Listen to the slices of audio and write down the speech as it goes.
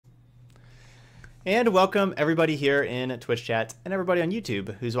And welcome everybody here in Twitch chat and everybody on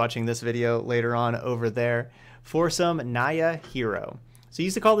YouTube who's watching this video later on over there for some Naya Hero. So you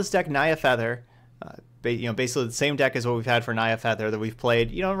used to call this deck Naya Feather. Basically the same deck as what we've had for Naya Feather that we've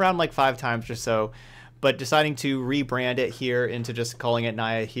played, around like 5 times or so. But deciding to rebrand it here into just calling it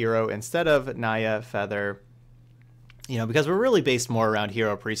Naya Hero instead of Naya Feather. Because we're really based more around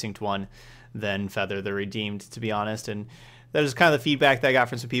Hero Precinct 1 than Feather the Redeemed, to be honest. And that was kind of the feedback that I got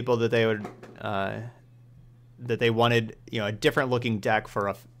from some people that they would that they wanted a different looking deck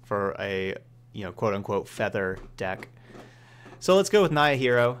for a quote unquote Feather deck. So let's go with Naya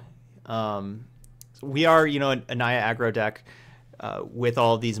Hero. We are a Naya aggro deck with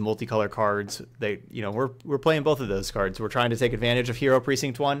all these multicolor cards. We're playing both of those cards. We're trying to take advantage of Hero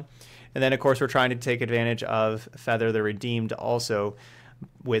Precinct 1, and then of course we're trying to take advantage of Feather the Redeemed also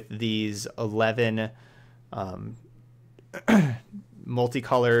with these 11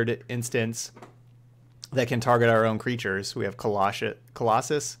 multicolored instants that can target our own creatures. We have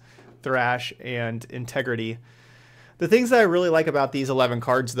Colossus, Thrash, and Integrity. The things that I really like about these 11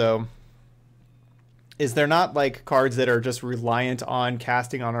 cards, though, is they're not like cards that are just reliant on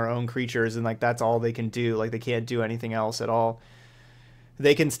casting on our own creatures and like that's all they can do. Like they can't do anything else at all.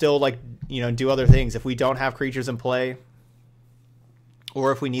 They can still do other things. If we don't have creatures in play,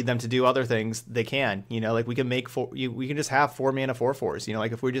 or if we need them to do other things, they can. We can make we can just have 4 mana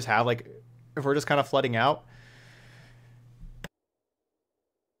 4/4s. If we just have if we're just kind of flooding out.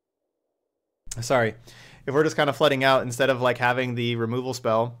 Sorry, if we're just kind of flooding out instead of having the removal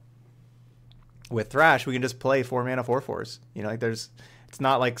spell with Thrash, we can just play 4 mana 4/4s. It's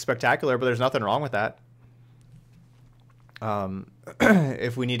not spectacular, but there's nothing wrong with that.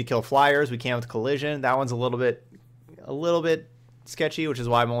 If we need to kill flyers, we can with Collision. That one's a little bit sketchy, which is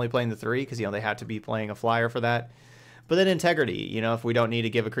why I'm only playing the 3, because they had to be playing a flyer for that. But then Integrity, if we don't need to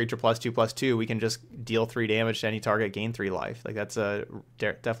give a creature +2/+2, we can just deal 3 damage to any target, gain 3 life. That's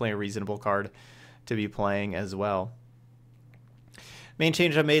definitely a reasonable card to be playing as well. Main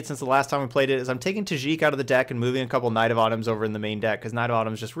change I've made since the last time we played it is I'm taking Tajik out of the deck and moving a couple Knight of Autumns over in the main deck, because Knight of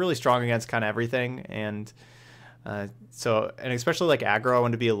Autumn is just really strong against kind of everything. And especially aggro, I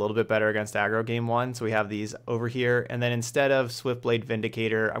want to be a little bit better against aggro game 1. So we have these over here. And then instead of Swiftblade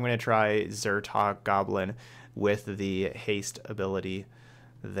Vindicator, I'm going to try Zertok Goblin with the haste ability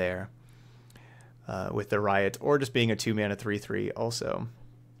there with the Riot, or just being a 2 mana 3/3 also.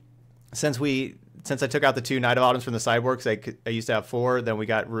 Since I took out the 2 Knight of Autumns from the sideboard, because I used to have 4, then we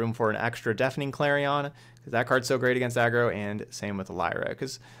got room for an extra Deafening Clarion, because that card's so great against aggro, and same with Lyra,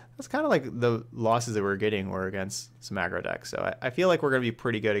 because that's kind of the losses that we're getting were against some aggro decks. So I feel like we're going to be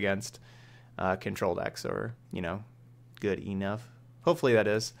pretty good against control decks, or, good enough. Hopefully that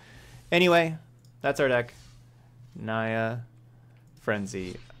is. Anyway, that's our deck. Naya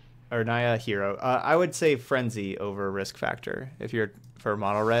Frenzy, or Naya Hero. I would say Frenzy over Risk Factor. If you're for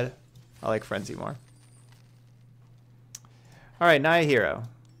mono red, I like Frenzy more. All right, Naya Hero.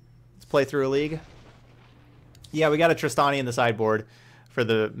 Let's play through a league. Yeah, we got a Tristani in the sideboard for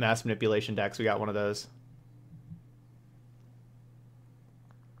the mass manipulation decks. We got one of those.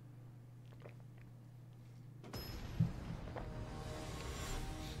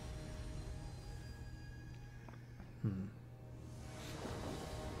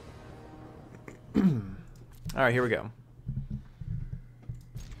 All right, here we go.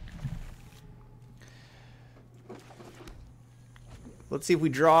 Let's see if we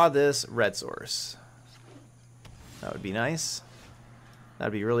draw this red source. That would be nice. That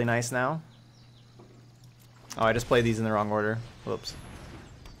would be really nice now. Oh, I just played these in the wrong order. Whoops.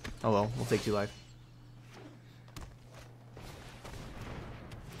 Oh well, we'll take 2 life.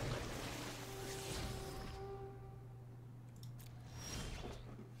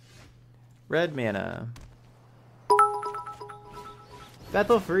 Red mana.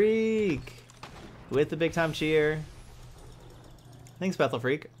 Bethel Freak with the big time cheer. Thanks, Bethel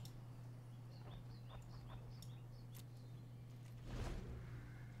Freak.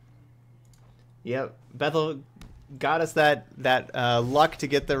 Yep, Bethel got us that luck to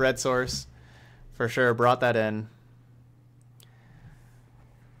get the red source for sure. Brought that in.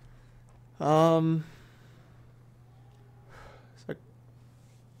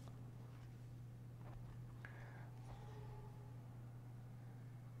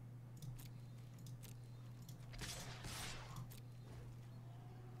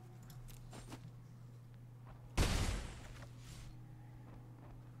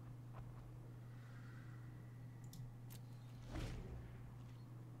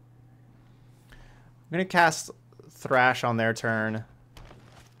 I'm going to cast Thrash on their turn.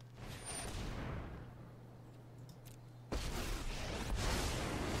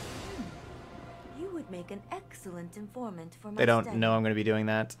 make an excellent informant for my They don't study. know I'm going to be doing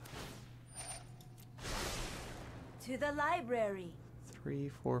that. To the library. 3,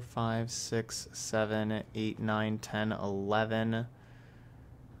 4, 5, 6, 7, 8, 9, 10, 11.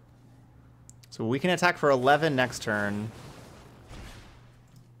 So we can attack for 11 next turn.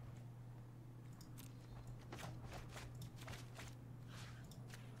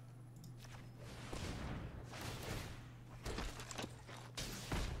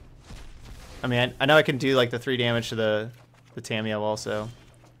 I mean, I know I can do like the 3 damage to the Tamiyo also.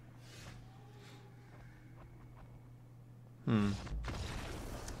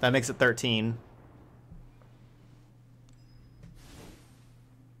 That makes it 13.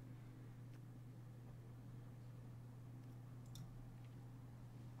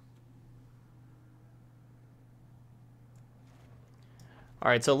 All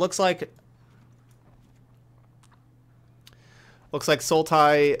right, so it looks like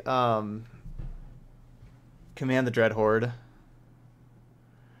Sultai command the Dread Horde.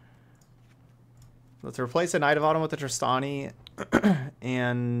 Let's replace a Knight of Autumn with a Tristani,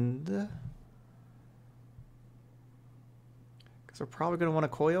 and because we're probably going to want a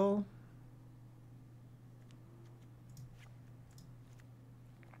coil.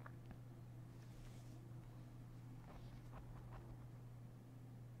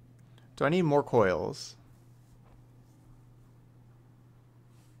 Do I need more coils?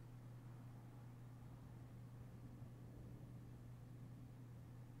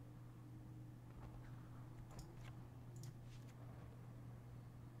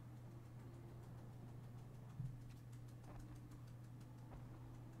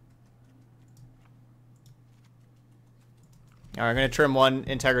 All right, I'm going to trim 1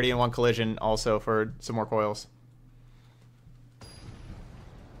 integrity and 1 collision also for some more coils.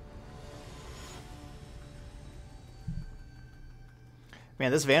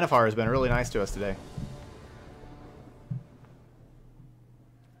 Man, this Vannifar has been really nice to us today.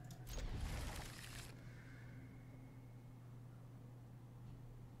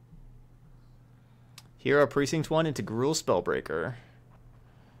 Hero Precinct 1 into Gruul Spellbreaker.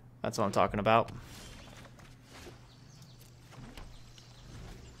 That's what I'm talking about.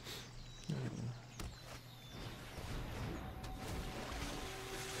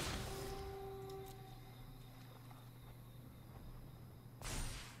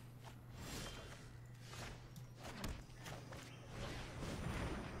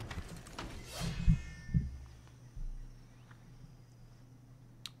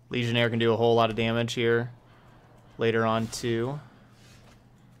 Legionnaire can do a whole lot of damage here later on too.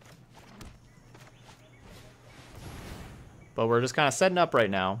 But we're just kind of setting up right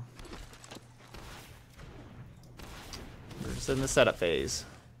now. We're just in the setup phase.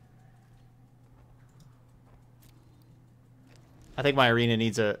 I think my arena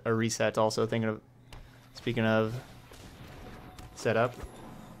needs a reset also, speaking of setup.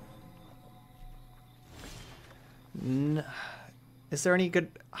 Is there any good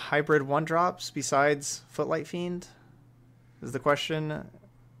hybrid 1-drops besides Footlight Fiend? Is the question. I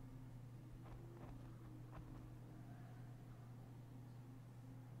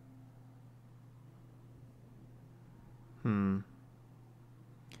don't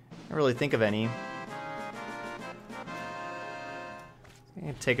really think of any. I'm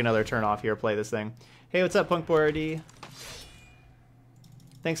gonna take another turn off here, play this thing. Hey, what's up, Punk Boy RD?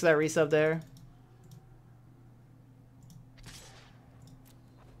 Thanks for that resub there.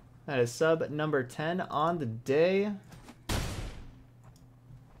 That is sub number 10 on the day.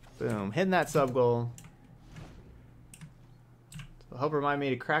 Boom. Hitting that sub goal. So hope remind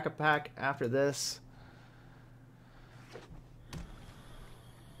me to crack a pack after this.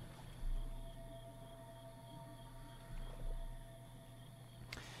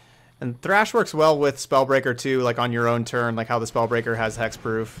 And Thrash works well with Spellbreaker too, like on your own turn, like how the Spellbreaker has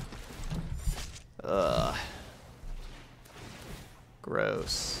hexproof. Ugh.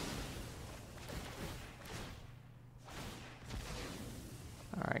 Gross.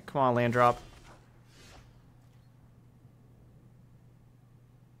 Alright, come on, land drop.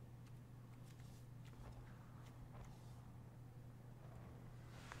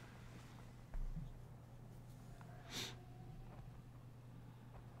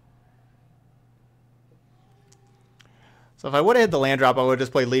 So if I would have hit the land drop, I would have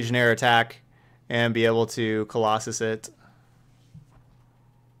just played Legionnaire attack and be able to Colossus it.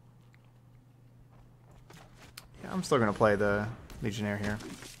 Yeah, I'm still going to play the Legionnaire here.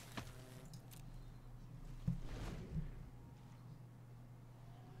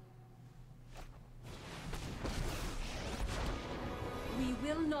 We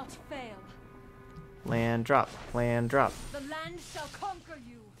will not fail. Land drop, land drop, The land shall conquer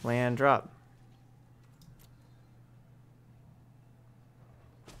you. land drop.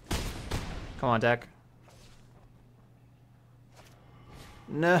 Come on, deck.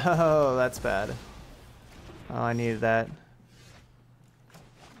 No, that's bad. Oh, I needed that.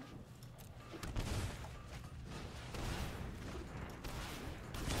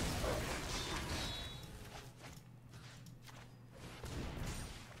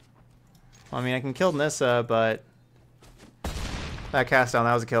 I mean, I can kill Nissa, but that cast down,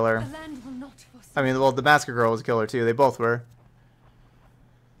 that was a killer. The land will not forsake. I mean, well, the Masker Girl was a killer too. They both were.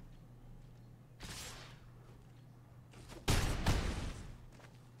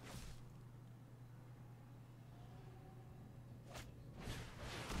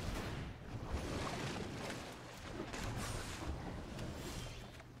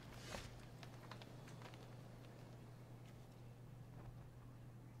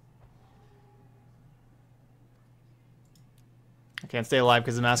 I can't stay alive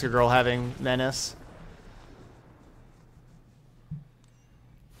because the Masker Girl having Menace.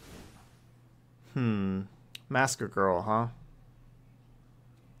 Masker Girl, huh?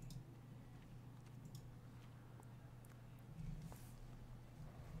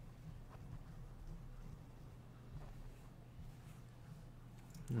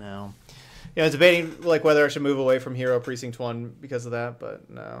 No. Yeah, I was debating like whether I should move away from Hero Precinct 1 because of that, but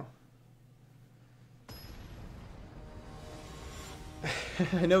no.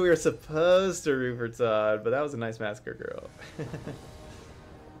 I know we were supposed to root for Todd, but that was a nice Masker Girl.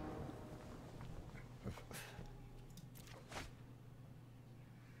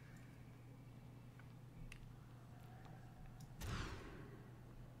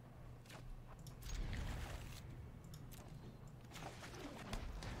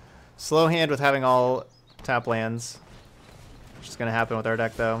 Slow hand with having all tap lands. Which is going to happen with our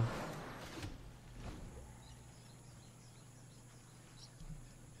deck, though.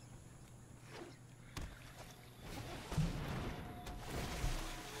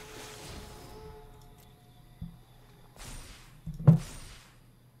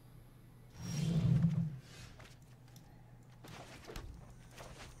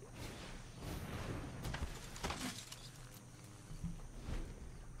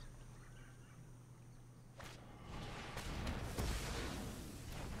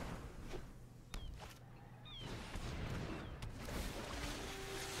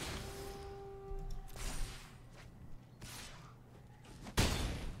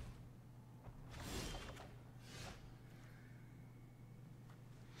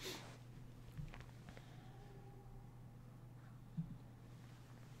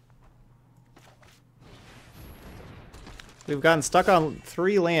 We've gotten stuck on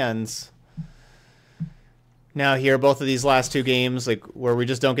 3 lands. Now here, both of these last 2 games, like where we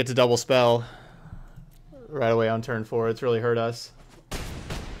just don't get to double spell right away on turn 4. It's really hurt us.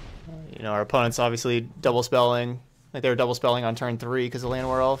 You know, our opponent's obviously double spelling. Like they were double spelling on turn 3 because of Land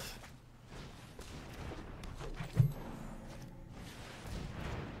War Elf.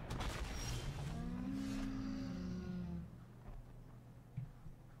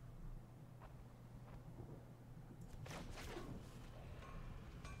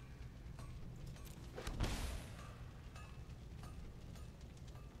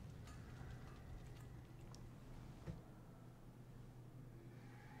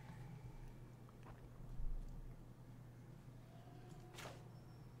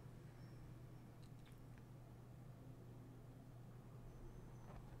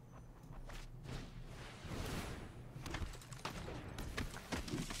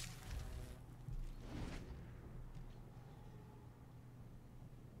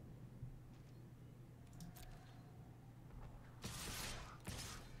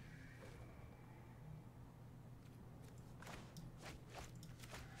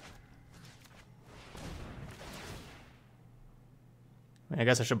 I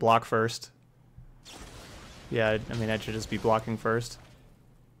guess I should block first. Yeah, I mean, I should just be blocking first.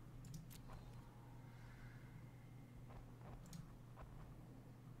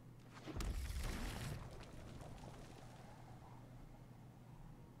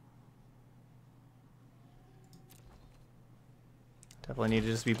 Definitely need to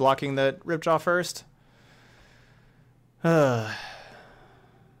just be blocking the Ripjaw first.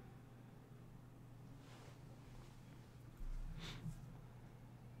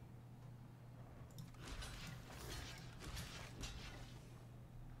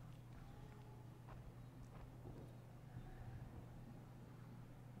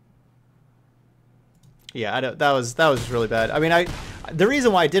 Yeah, that was really bad. I mean, the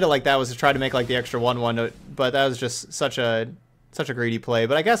reason why I did it like that was to try to make like the extra 1/1, but that was just such a greedy play.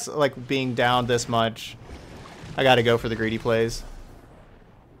 But I guess like being down this much, I got to go for the greedy plays.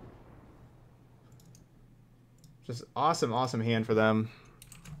 Just awesome hand for them.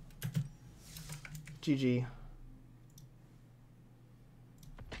 GG.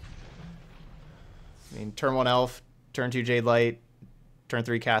 I mean, turn 1 Elf, turn 2 Jade Light, turn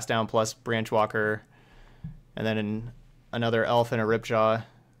 3 Cast Down plus Branch Walker, and then another Elf and a Ripjaw,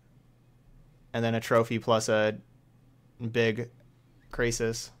 and then a Trophy plus a big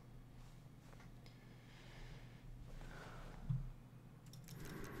Krasis.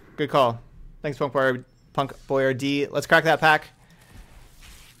 Good call. Thanks, Punk Boyer D. Let's crack that pack.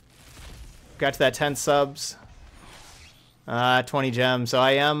 Got to that 10 subs. 20 gems. So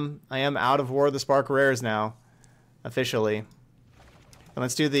I am out of War of the Spark rares now, officially. And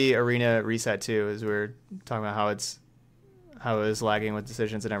let's do the arena reset too, as we're talking about how it was lagging with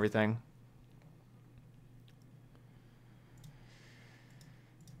decisions and everything.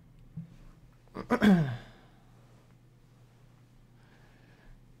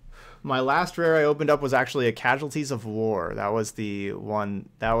 My last rare I opened up was actually a Casualties of War. That was the one.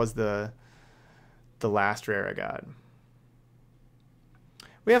 That was the last rare I got.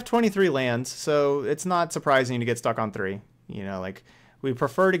 We have 23 lands, so it's not surprising to get stuck on 3. You know, like, we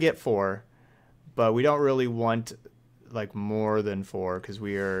prefer to get 4, but we don't really want like more than 4 because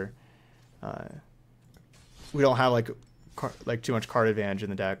we are we don't have like too much card advantage in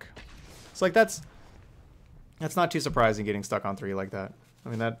the deck. So like that's not too surprising getting stuck on 3 like that. I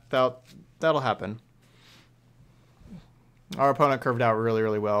mean that'll happen. Our opponent curved out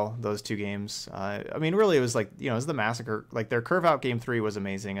really well those 2 games. I mean, really, it was like, you know, it was the Massacre. Like, their curve out game 3 was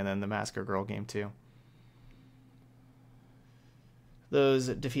amazing, and then the Massacre Girl game 2. Those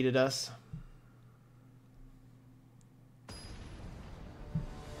defeated us.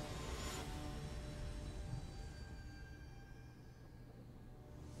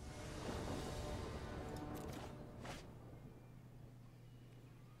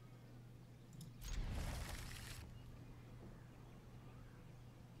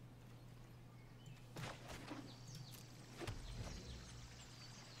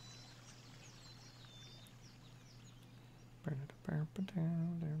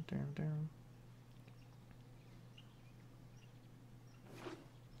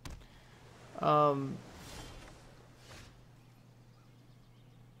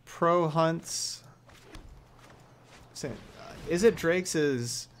 Pro Hunts. Is it Drake's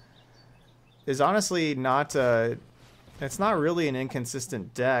is honestly not it's not really an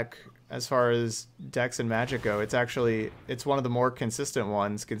inconsistent deck as far as decks in Magic go. It's one of the more consistent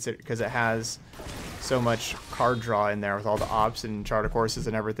ones because it has so much card draw in there with all the ops and chart of courses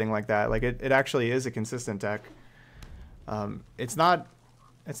and everything like that. Like it actually is a consistent deck. It's not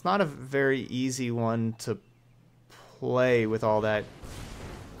a very easy one to play with all that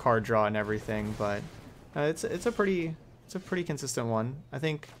card draw and everything, but it's a pretty consistent one. I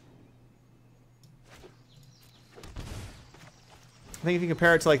think if you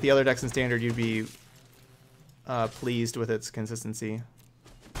compare it to like the other decks in Standard, you'd be pleased with its consistency.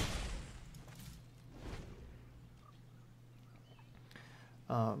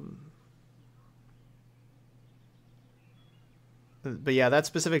 But yeah, that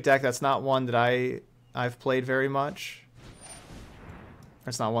specific deck, that's not one that I've played very much.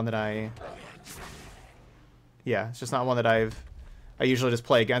 It's not one that yeah, it's just not one that I usually just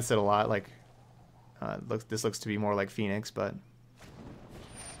play against it a lot. Like, this looks to be more like Phoenix, but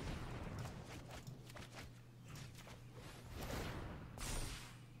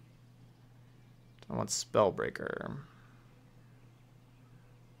I want Spellbreaker.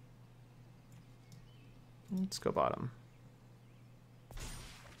 Let's go bottom.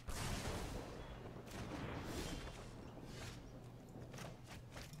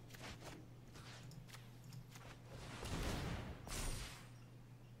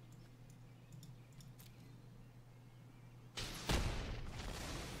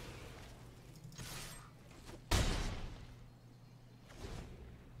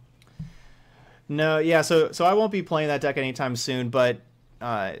 No, yeah, so I won't be playing that deck anytime soon, but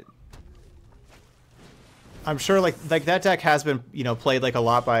I'm sure like that deck has been, you know, played like a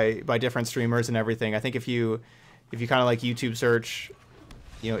lot by different streamers and everything. I think if you kind of like YouTube search,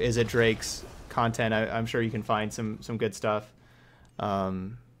 you know, is it Drake's content, I'm sure you can find some good stuff.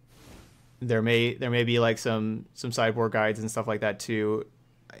 There may be like some sideboard guides and stuff like that too.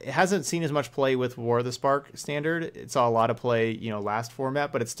 It hasn't seen as much play with War of the Spark Standard. It saw a lot of play, you know, last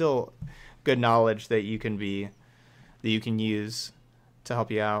format, but it's still good knowledge that you can use to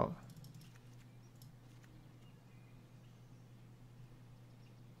help you out.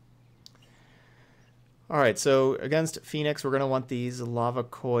 All right, so against Phoenix, we're going to want these Lava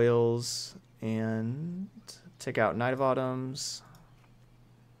Coils and take out Night of Autumns.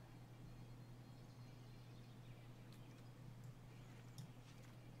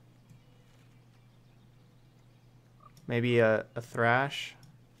 Maybe a Thrash.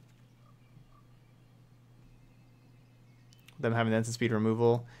 Them having the instant speed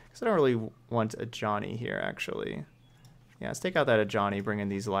removal. Because I don't really want a Johnny here, actually. Yeah, let's take out that Johnny, bring in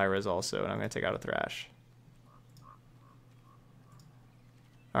these Lyras also, and I'm going to take out a Thrash.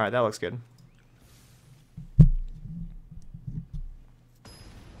 Alright, that looks good.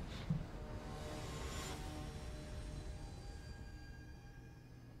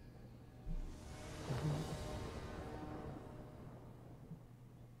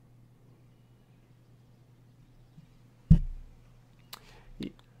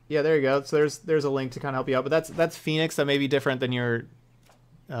 Yeah, there you go. So there's a link to kind of help you out. But that's Phoenix. That may be different than your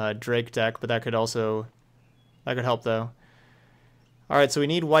Drake deck, but that could help though. All right, so we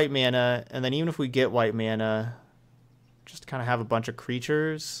need white mana, and then even if we get white mana, just kind of have a bunch of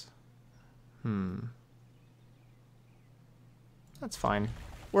creatures. That's fine.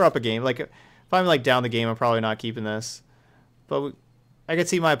 We're up a game. Like if I'm like down the game, I'm probably not keeping this. But I could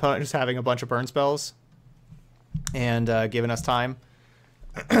see my opponent just having a bunch of burn spells and giving us time.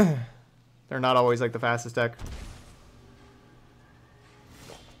 They're not always like the fastest deck.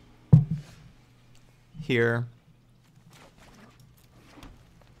 Here.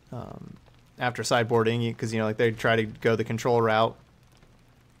 After sideboarding, because, you know, like they try to go the control route.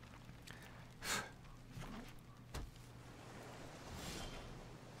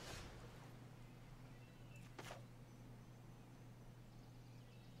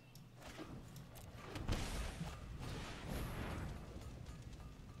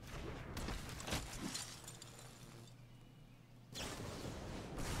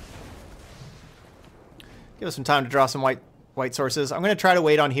 Give us some time to draw some white sources. I'm going to try to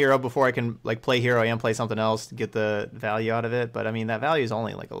wait on hero before I can like play hero and play something else to get the value out of it. But I mean, that value is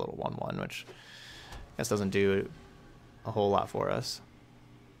only like a little 1/1, which I guess doesn't do a whole lot for us.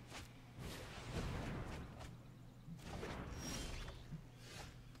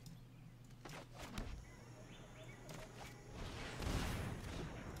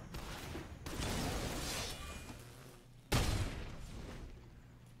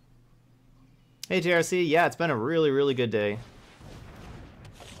 Hey JRC, yeah, it's been a really, really good day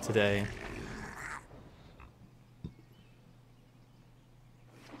today.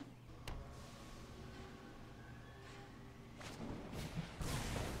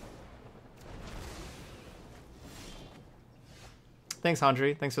 Thanks,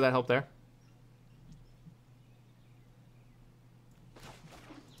 Handri. Thanks for that help there.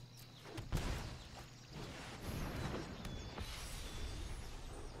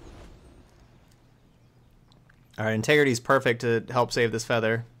 All right, Integrity's perfect to help save this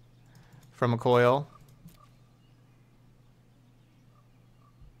feather from a coil.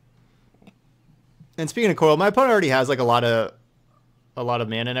 And speaking of coil, my opponent already has like a lot of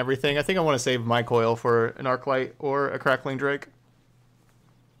mana and everything. I think I want to save my coil for an Arclight or a Crackling Drake.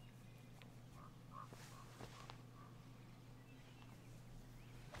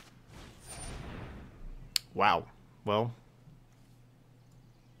 Wow. Well,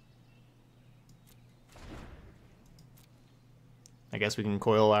 I guess we can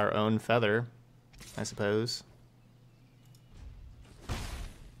coil our own feather, I suppose.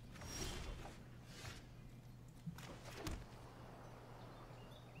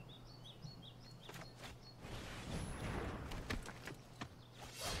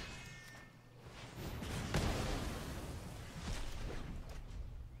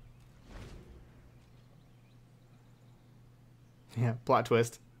 Yeah, plot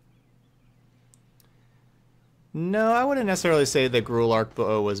twist. No, I wouldn't necessarily say that Gruul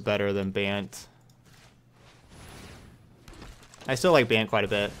Arcbow was better than Bant. I still like Bant quite a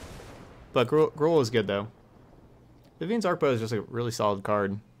bit. But Gruul is good, though. Vivian's Arcbow is just a really solid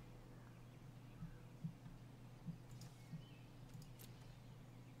card.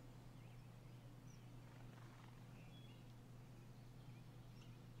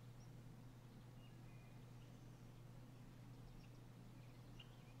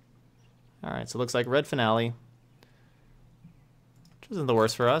 Alright, so it looks like Red Finale. Which isn't the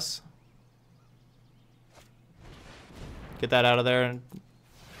worst for us. Get that out of there.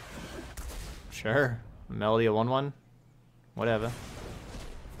 Sure. Melody a 1/1. Whatever.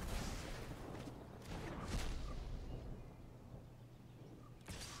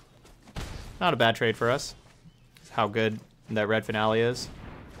 Not a bad trade for us. How good that Red Finale is.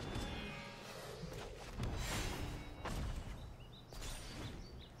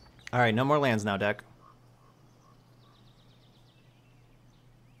 Alright, no more lands now, deck.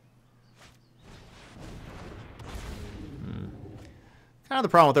 Kind of the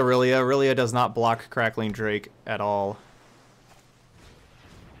problem with Aurelia. Aurelia does not block Crackling Drake at all.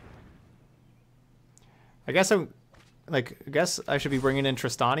 I guess like, I guess I should be bringing in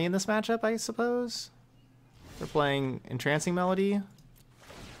Tristani in this matchup, I suppose. They're playing Entrancing Melody.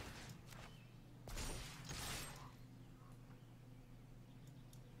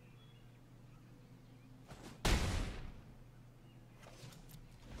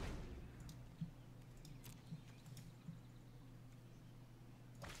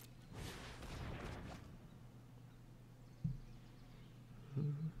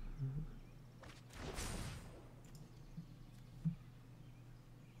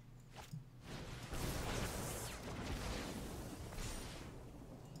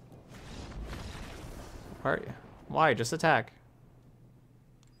 Why? Just attack.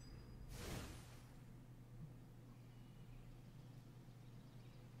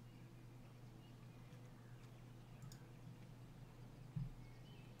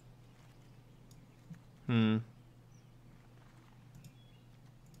 Let's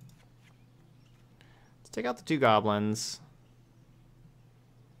take out the 2 goblins.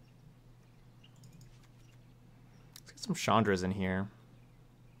 Let's get some Chandras in here.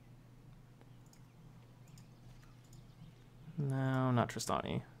 No, not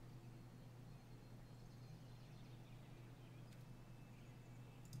Tristani.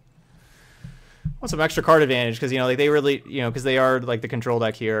 Want some extra card advantage because, you know, like they really, you know, because they are like the control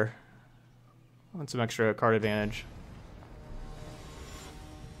deck here. Want some extra card advantage.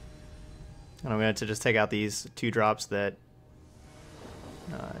 And I'm going to just take out these 2 drops that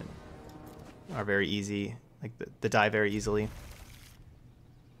are very easy, like the die very easily.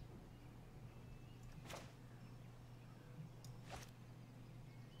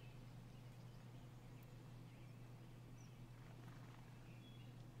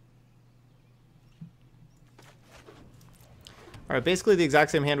 Alright, basically the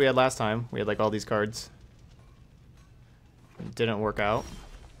exact same hand we had last time. We had like all these cards. It didn't work out.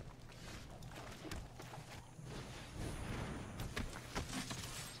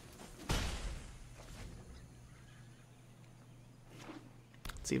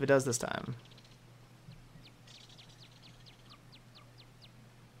 Let's see if it does this time.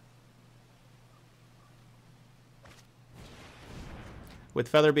 With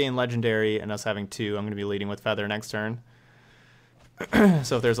Feather being legendary and us having 2, I'm going to be leading with Feather next turn.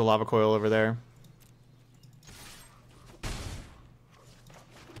 So if there's a lava coil over there.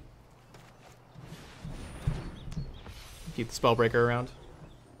 Keep the Spellbreaker around.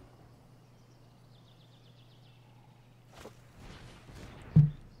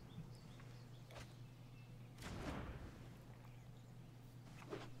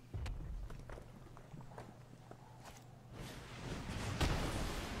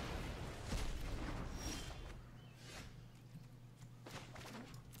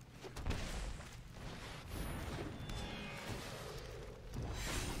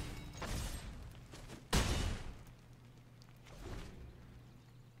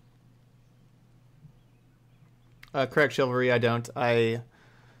 Correct, Chivalry. I don't. I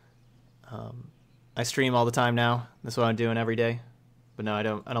stream all the time now. That's what I'm doing every day. But no, I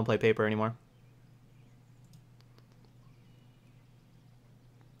don't play paper anymore.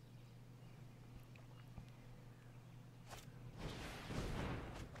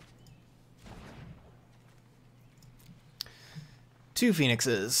 Two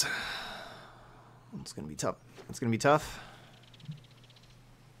Phoenixes. It's gonna be tough. It's gonna be tough.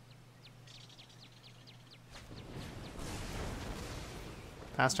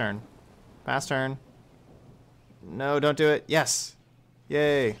 Pass turn. Pass turn. No, don't do it. Yes.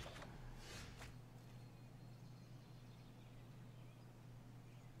 Yay.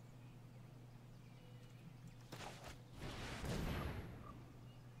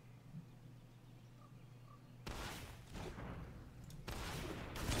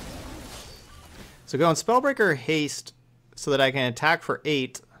 So go on Spellbreaker Haste so that I can attack for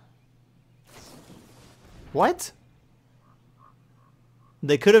 8. What?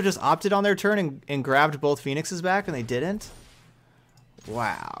 They could have just opted on their turn and grabbed both Phoenixes back, and they didn't?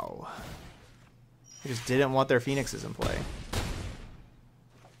 Wow. They just didn't want their Phoenixes in play.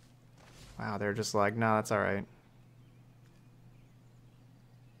 Wow, they're just like, no, that's alright.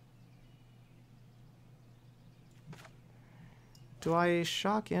 Do I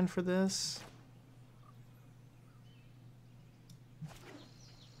shock in for this?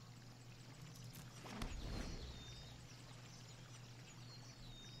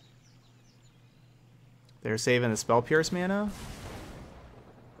 They're saving the Spell Pierce mana.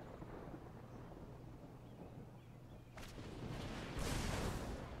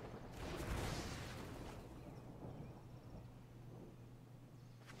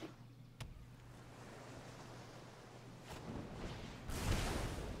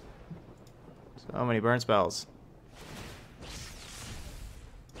 So many burn spells.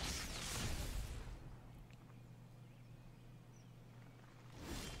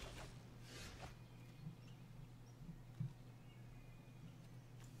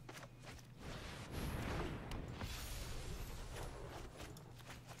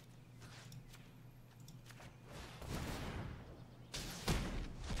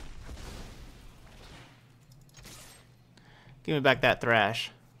 Give me back that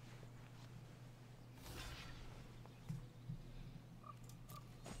Thrash.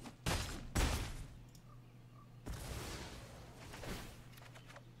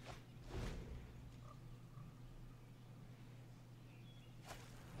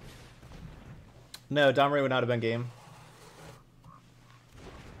 No, Domri would not have been game.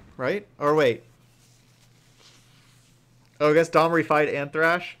 Right? Or wait. Oh, I guess Domri fight and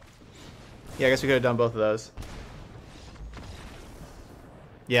Thrash? Yeah, I guess we could have done both of those.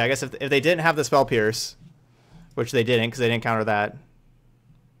 Yeah, I guess if they didn't have the Spell Pierce, which they didn't because they didn't counter that.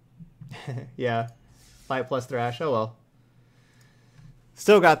 Yeah. Fight plus Thrash. Oh well.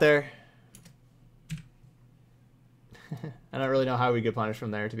 Still got there. I don't really know how we get punished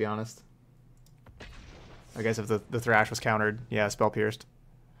from there, to be honest. I guess if the Thrash was countered, yeah, Spell Pierced.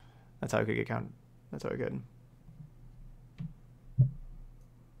 That's how it could get countered. That's how it could.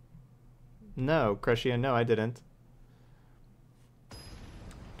 No, Crushia, no, I didn't.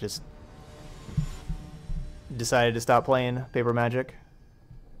 Just decided to stop playing Paper Magic.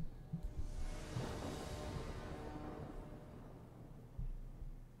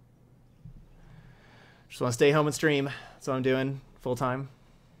 Just want to stay home and stream. That's what I'm doing full time.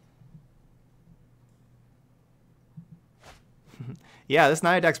 Yeah, this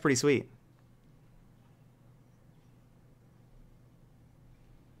Naya deck's pretty sweet.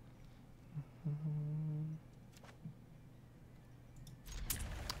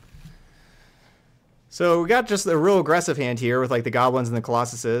 So we got just a real aggressive hand here with like the Goblins and the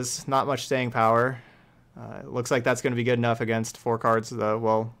Colossuses. Not much staying power. It looks like that's going to be good enough against 4 cards, though.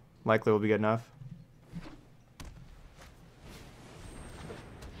 Well, likely will be good enough.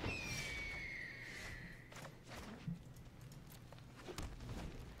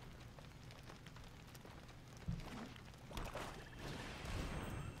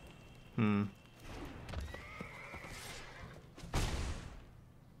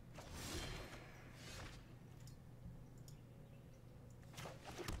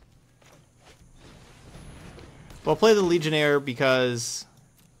 Well, I'll play the Legionnaire because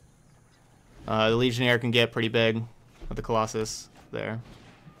the Legionnaire can get pretty big with the Colossus there.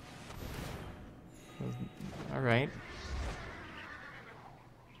 All right.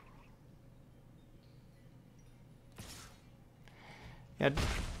 Yeah.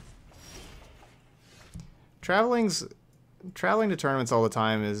 Traveling to tournaments all the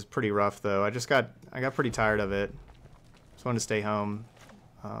time is pretty rough, though. I got pretty tired of it. Just wanted to stay home.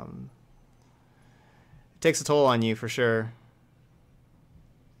 It takes a toll on you for sure.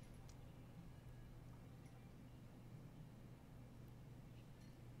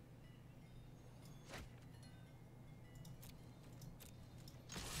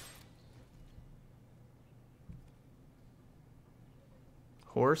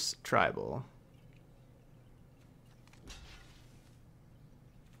 Horse Tribal.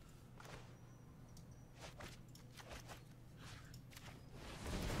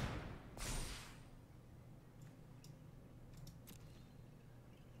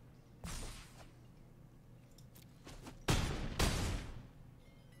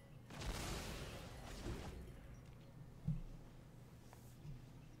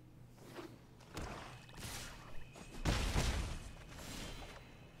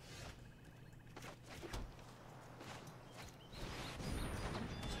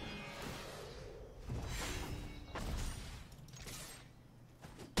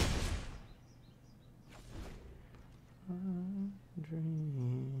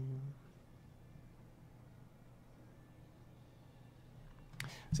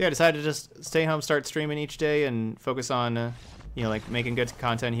 So yeah, I decided to just stay home, start streaming each day, and focus on, you know, like making good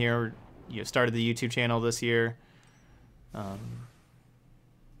content here. You know, started the YouTube channel this year,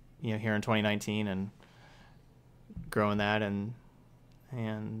 you know, here in 2019, and growing that and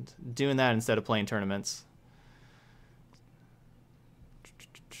doing that instead of playing tournaments.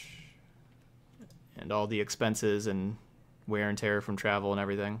 And all the expenses and wear and tear from travel and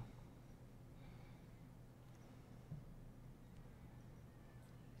everything.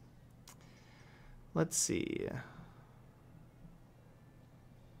 Let's see.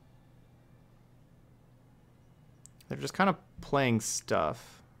 They're just kind of playing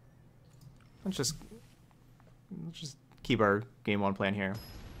stuff. Let's just keep our game 1 plan here.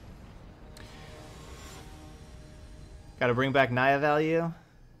 Got to bring back Naya value.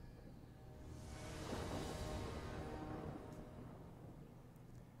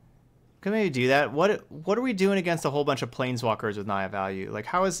 Can maybe do that. What are we doing against a whole bunch of planeswalkers with Naya value? Like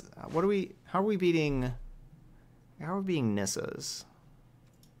how are we beating Nissas?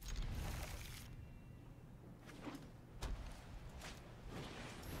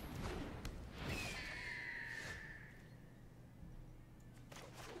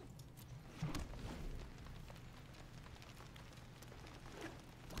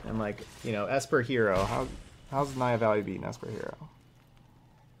 like, you know, Esper Hero. How's Naya Valley beating Esper Hero?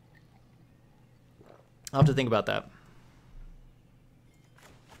 I'll have to think about that.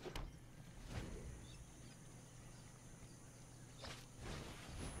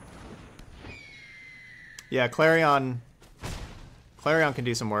 Yeah, Clarion can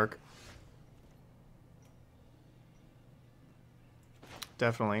do some work.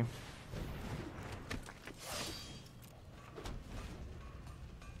 Definitely.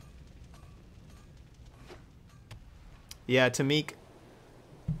 Yeah, Tamik.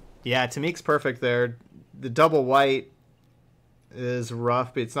 Yeah, Tamik's perfect there. The double white is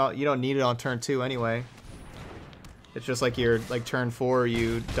rough, but it's not. You don't need it on turn 2 anyway. It's just like your turn 4,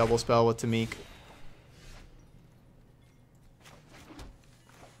 you double spell with Tamik.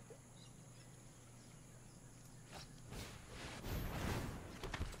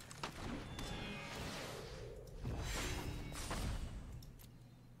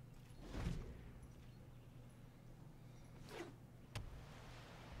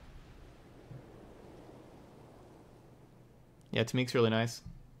 Yeah, Tamik's really nice.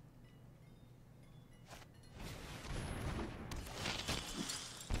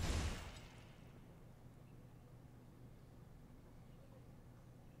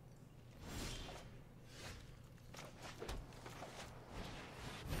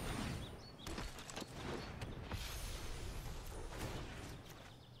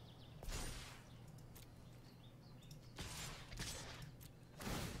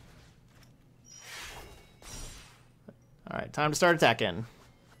 Alright, time to start attacking.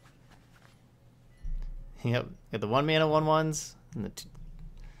 Yep, got the 1 mana 1/1s and the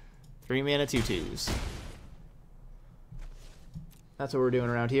 3 mana 2/2s. That's what we're doing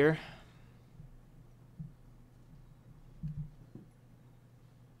around here.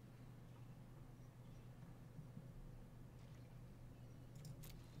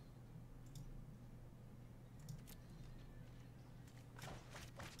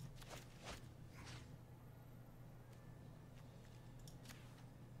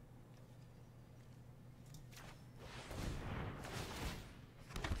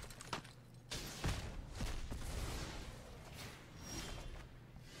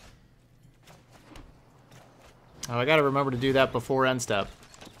 Oh, I gotta remember to do that before end step.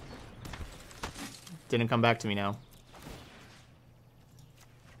 Didn't come back to me now.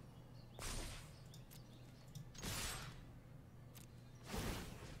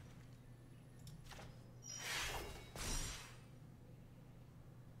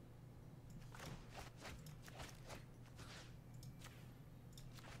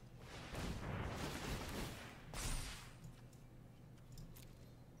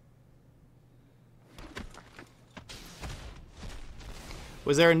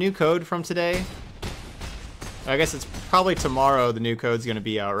 Was there a new code from today? I guess it's probably tomorrow the new code's going to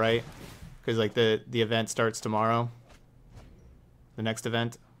be out, right? Because like the event starts tomorrow. The next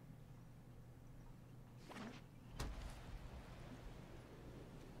event.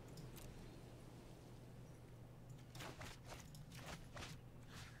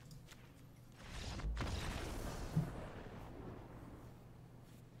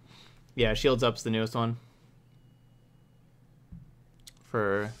 Yeah, Shields Up's the newest one.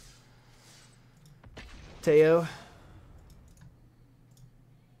 For Teo.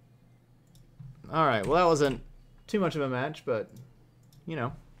 Alright, well that wasn't too much of a match, but, you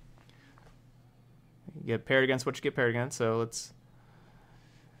know. You get paired against what you get paired against, so let's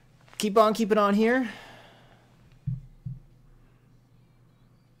keep on keeping on here.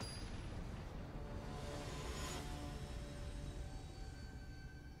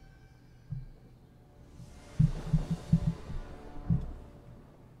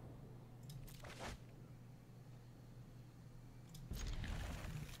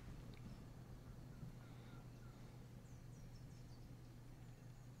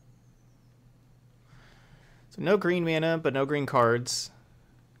 So no green mana, but no green cards.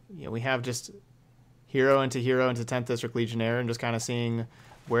 You know, we have just hero into 10th District Legionnaire and just kind of seeing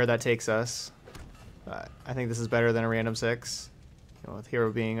where that takes us. I think this is better than a random 6, you know, with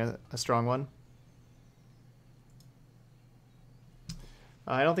hero being a strong one.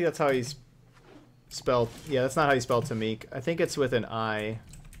 I don't think that's how he's spelled. Yeah, that's not how you spell Tamik. I think it's with an I.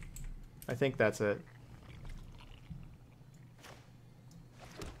 I think that's it.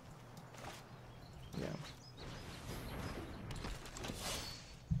 Yeah.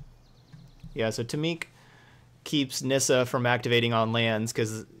 Yeah, so Tamik keeps Nissa from activating on lands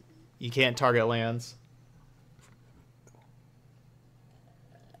because you can't target lands.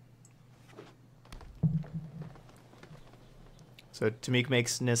 So Tamik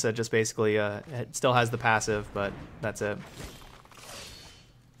makes Nissa just basically, it still has the passive, but that's it.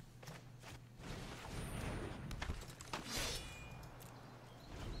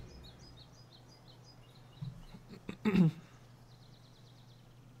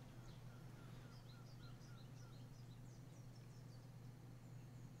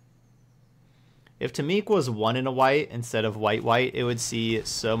 If Tamik was 1 in a white instead of white, it would see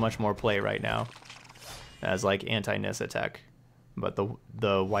so much more play right now as like anti-Nissa tech. But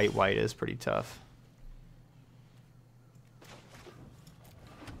the white is pretty tough.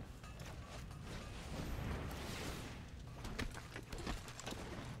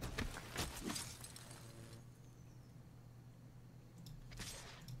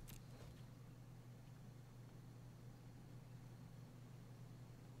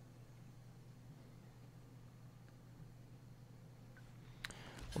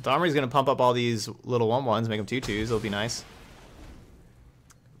 Well, Domri's going to pump up all these little 1/1s, make them 2/2s. It'll be nice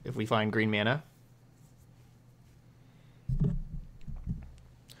if we find green mana.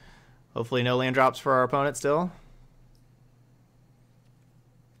 Hopefully no land drops for our opponent still.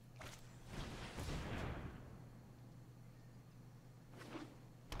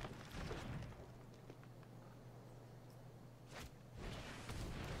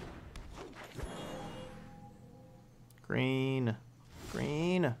 Green.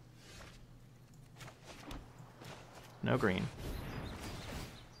 Green. No green.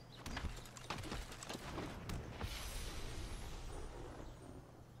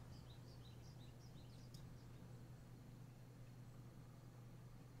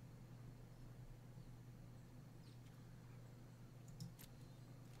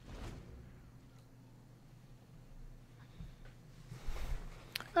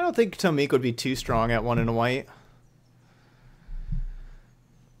 I don't think Tomik would be too strong at 1 in a white.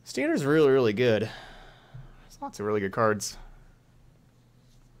 Standard's really, really good. There's lots of really good cards.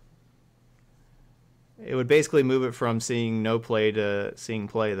 It would basically move it from seeing no play to seeing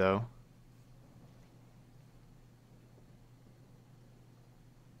play, though.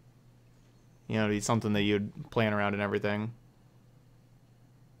 You know, it'd be something that you'd plan around and everything.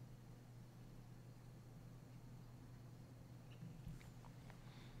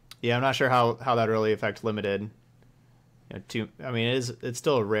 Yeah, I'm not sure how that really affects limited. You know, I mean, it's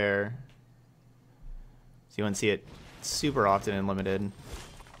still rare, so you wouldn't see it super often in limited.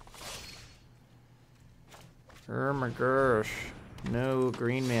 Oh my gosh, no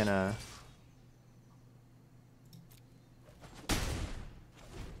green mana.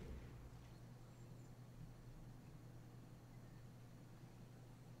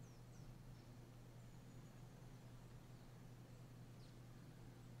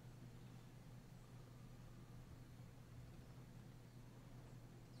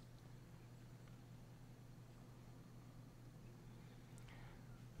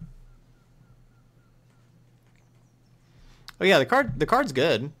 Oh yeah, the card's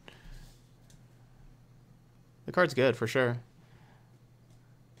good. The card's good for sure.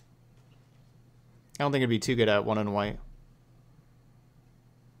 I don't think it'd be too good at 1 in white.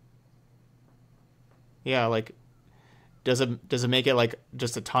 Yeah, like does it make it like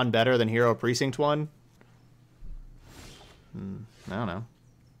just a ton better than Hero Precinct 1? I don't know.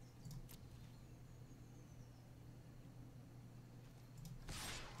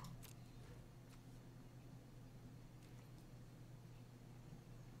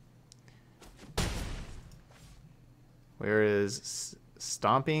 Where is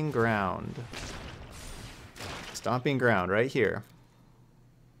Stomping Ground? Stomping Ground, right here.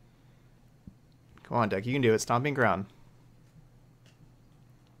 Come on, deck, you can do it. Stomping Ground.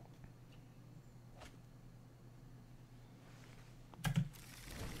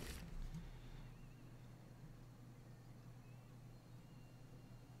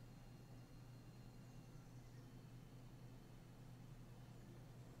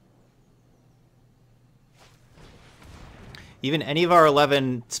 Even any of our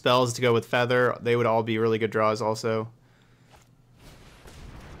 11 spells to go with Feather, they would all be really good draws also.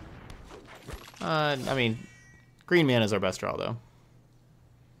 I mean, green mana is our best draw, though.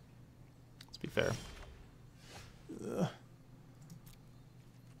 Let's be fair. Ugh.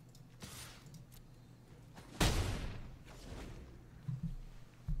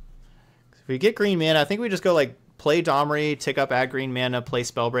 If we get green mana, I think we just go like play Domri, tick up, add green mana, play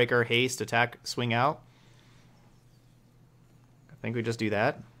Spellbreaker, haste, attack, swing out. I think we just do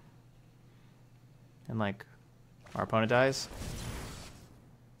that. And like our opponent dies.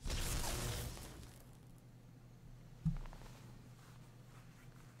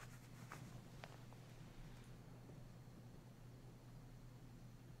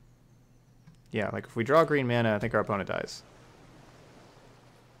 Yeah, like if we draw green mana, I think our opponent dies.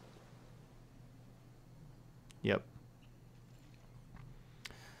 Yep.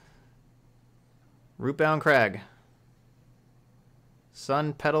 Rootbound Crag.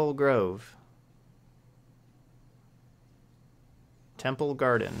 Sun Petal Grove. Temple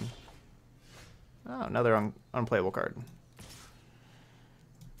Garden. Oh, another unplayable card.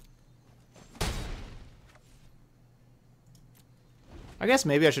 I guess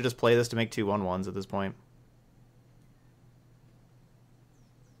maybe I should just play this to make 2 1/1s at this point.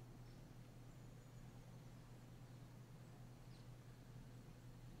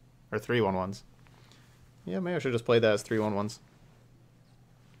 Or 3 1/1s. Yeah, maybe I should just play that as 3 1/1s.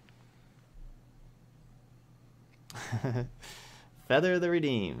 Feather the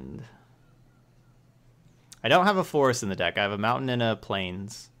Redeemed. I don't have a forest in the deck. I have a mountain and a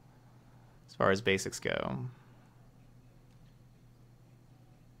plains as far as basics go.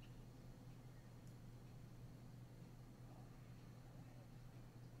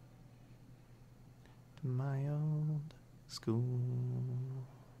 My old school.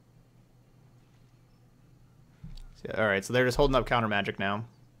 So, all right, so they're just holding up counter magic now.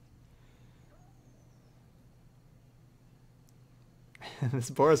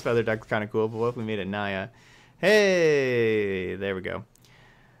 This Boros Feather deck's kind of cool, but what if we made it Naya? Hey, there we go.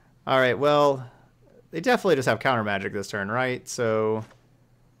 All right, well, they definitely just have counter magic this turn, right? So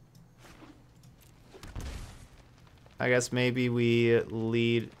I guess maybe we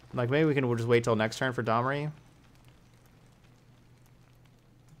lead, like maybe we can just wait till next turn for Domri.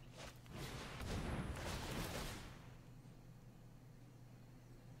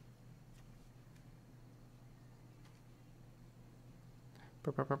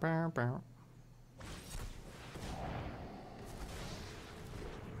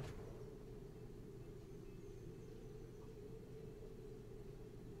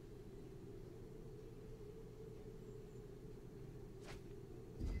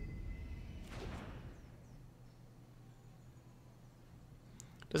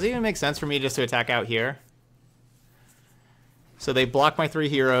 Does it even make sense for me just to attack out here? So they block my 3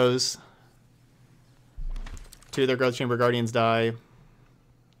 heroes. 2 of their Growth Chamber Guardians die.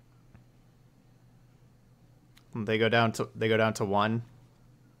 They go down to 1.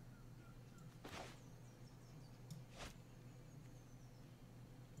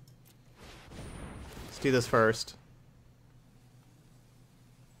 Let's do this first.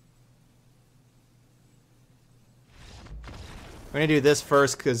 I'm gonna do this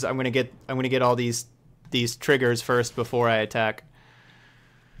first because I'm gonna get all these triggers first before I attack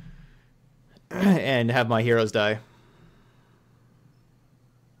and have my heroes die.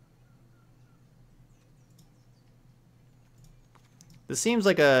 This seems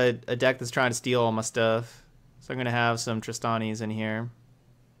like a deck that's trying to steal all my stuff. So I'm going to have some Tristanis in here.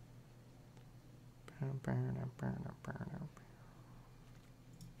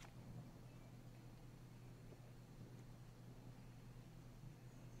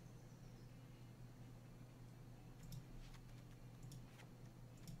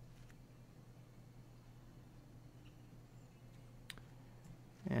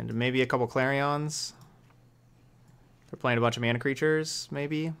 And maybe a couple Clarions. They're playing a bunch of mana creatures,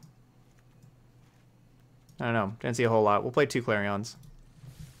 maybe. I don't know. Didn't see a whole lot. We'll play 2 Clarions.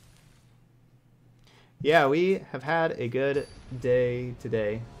 Yeah, we have had a good day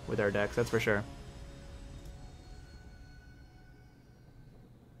today with our decks, that's for sure.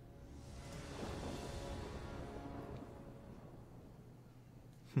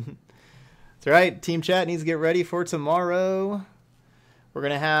 That's right. Team chat needs to get ready for tomorrow. We're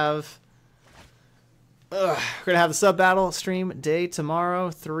gonna have the sub battle stream day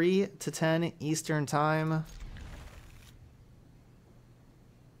tomorrow, 3 to 10 Eastern time.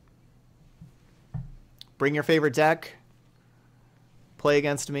 Bring your favorite deck. Play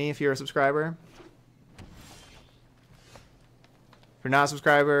against me if you're a subscriber. If you're not a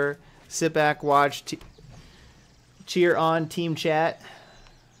subscriber, sit back, watch, cheer on team chat.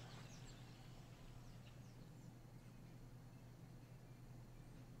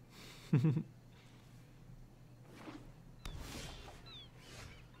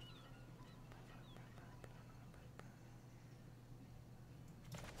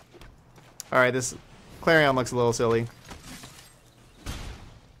 Alright, this Clarion looks a little silly.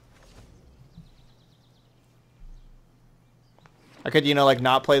 I could, you know, like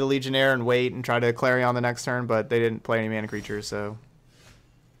not play the Legionnaire and wait and try to Clarion the next turn, but they didn't play any mana creatures, so.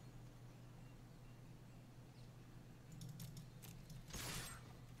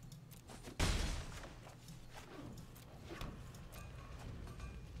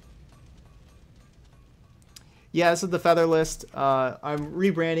 Yeah, this is the Feather list. I'm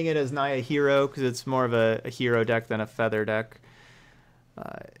rebranding it as Naya Hero because it's more of a hero deck than a Feather deck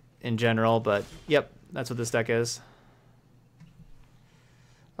in general. But, yep, that's what this deck is.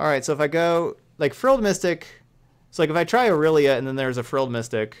 All right, so if I go, like, Frilled Mystic. So, like, if I try Aurelia and then there's a Frilled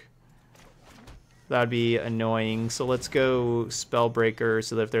Mystic, that would be annoying. So let's go Spellbreaker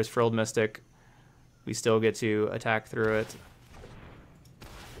so that if there's Frilled Mystic, we still get to attack through it.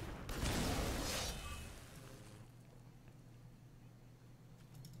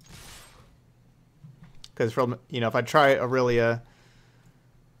 Because from, you know, if I try Aurelia,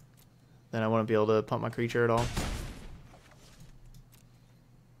 then I wouldn't be able to pump my creature at all.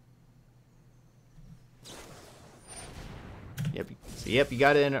 Yep, so yep, you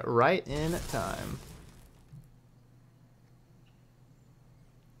got in right in time.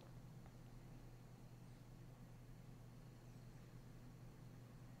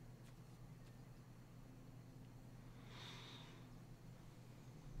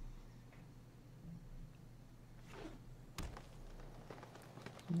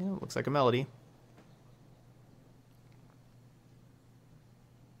 Yeah, looks like a melody.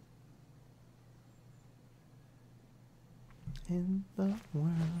 In the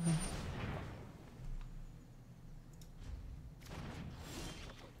world.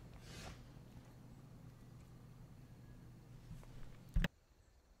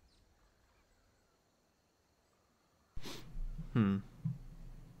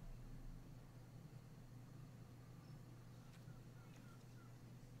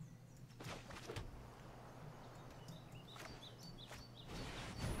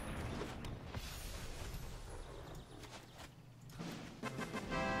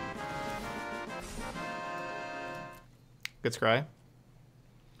 Good scry.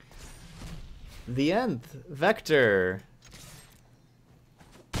 The Nth Vector.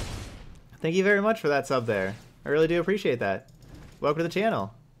 Thank you very much for that sub there. I really do appreciate that. Welcome to the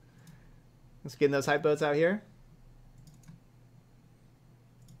channel. Let's get those hype boats out here.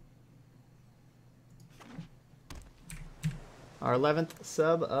 Our 11th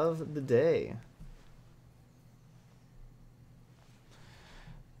sub of the day.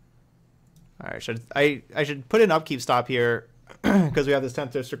 All right, I should put an upkeep stop here because we have this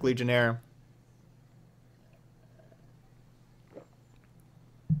 10th District Legionnaire.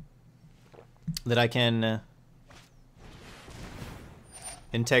 That I can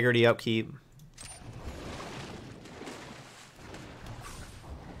integrity upkeep.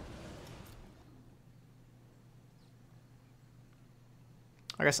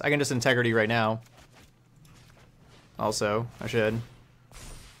 I guess I can just integrity right now. Also, I should.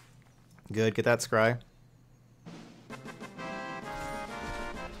 Good, get that scry.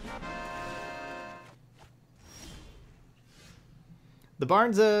 The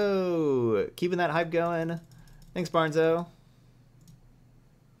Barnzo! Keeping that hype going. Thanks, Barnzo.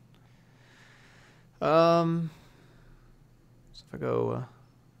 So if I go...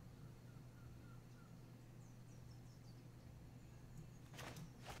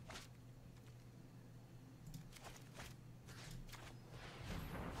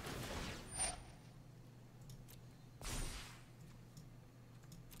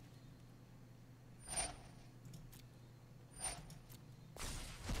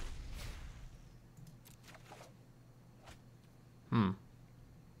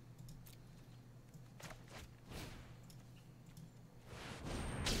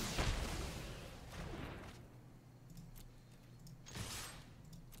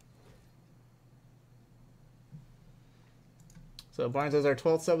 So Barnes is our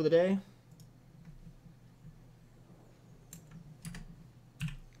 12th sub of the day.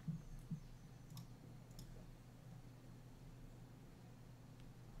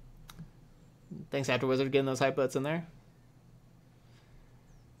 Thanks, After Wizard, getting those hype butts in there.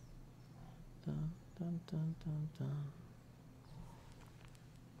 Dun, dun, dun, dun, dun.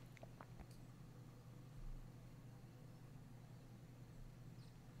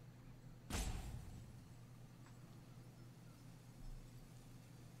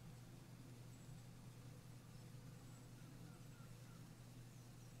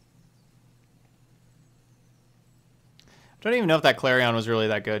 I don't even know if that Clarion was really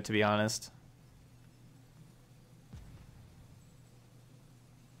that good, to be honest.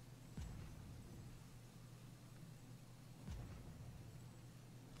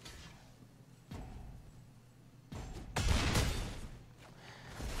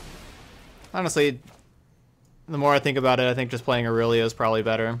 Honestly, the more I think about it, I think just playing Aurelia is probably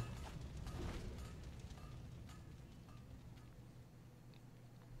better.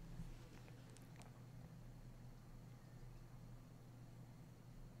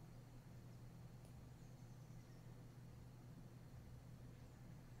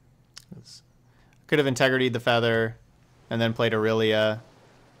 Could have integritied the Feather and then played Aurelia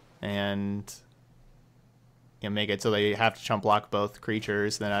and make it so they have to chump block both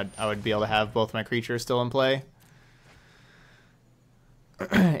creatures. Then I would be able to have both my creatures still in play.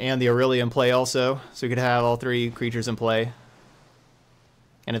 and the Aurelia in play also, so we could have all 3 creatures in play.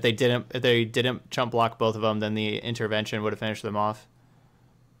 And if they didn't chump block both of them, then the intervention would have finished them off.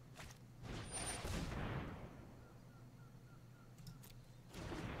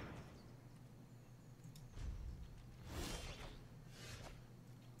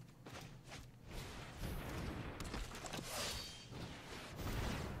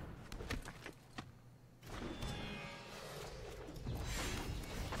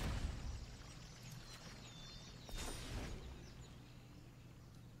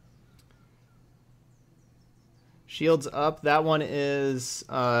 Shields up. That one is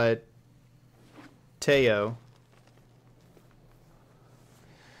Teo.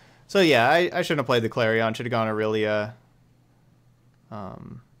 So yeah, I shouldn't have played the Clarion. Should have gone Aurelia.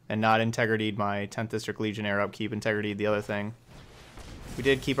 And not Integrity'd my 10th District Legionnaire upkeep. Integrity'd the other thing. We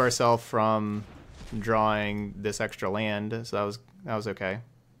did keep ourselves from drawing this extra land, so that was okay.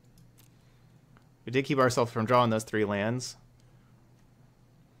 We did keep ourselves from drawing those 3 lands.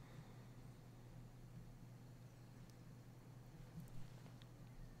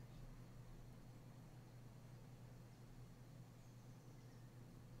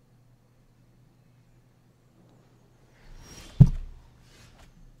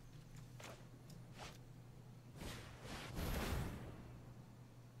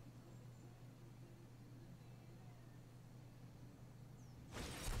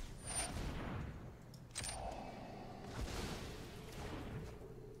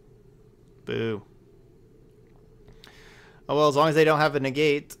 Boo. Oh well, as long as they don't have a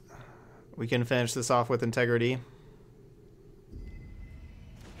negate, we can finish this off with Integrity.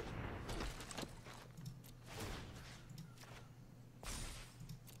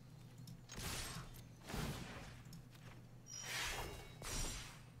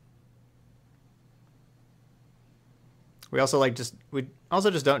 We also just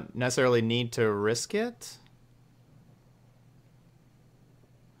don't necessarily need to risk it.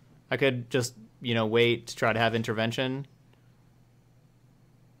 I could just, wait to try to have intervention.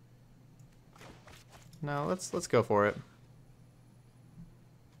 No, let's go for it.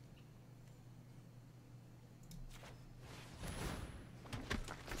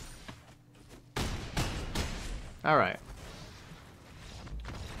 All right.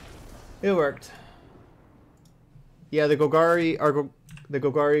 It worked. Yeah, the Golgari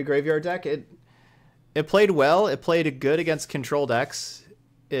graveyard deck, it played well. It played good against control decks.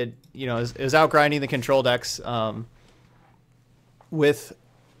 It was outgrinding the control decks with,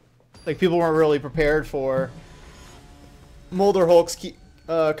 like, people weren't really prepared for Molder Hulks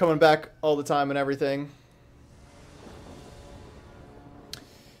coming back all the time and everything.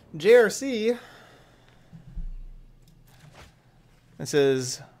 JRC, this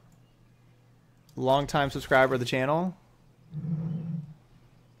is longtime subscriber of the channel.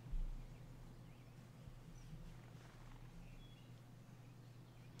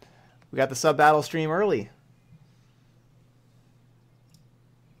 We got the sub-battle stream early.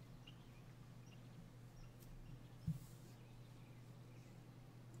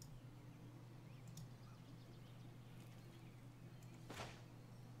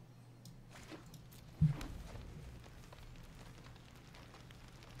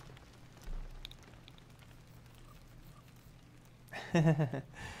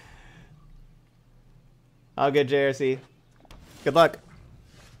 All good, JRC. Good luck.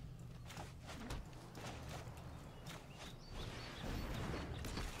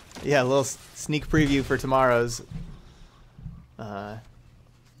 Yeah, a little sneak preview for tomorrow's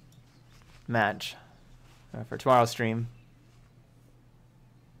match, for tomorrow's stream.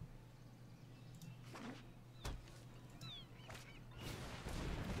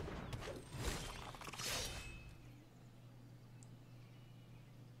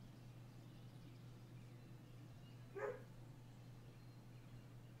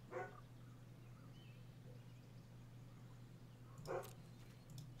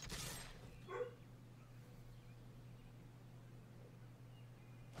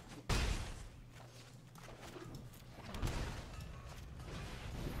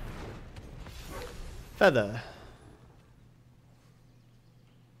 Feather.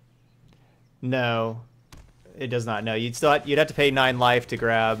 No, it does not. No, you'd have to pay 9 life to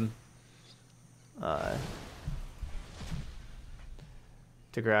grab Molder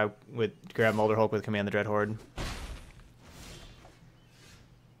Hulk with Command the Dread Horde.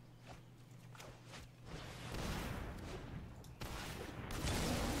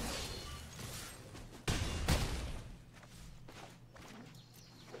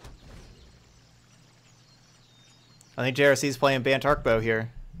 I think JRC's playing Bant Arcbow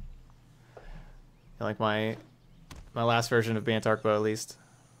here. I like my My last version of Bant Arc Bow, at least.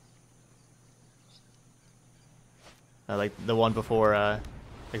 Like the one before,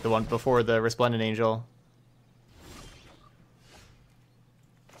 the Resplendent Angel.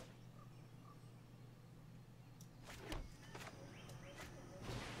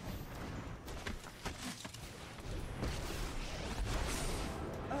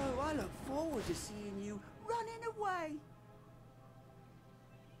 Oh, I look forward to seeing you running away.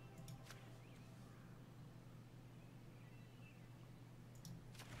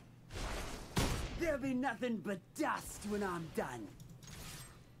 There'll be nothing but dust when I'm done.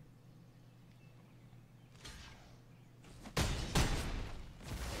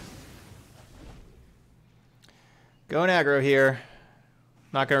 Going aggro here.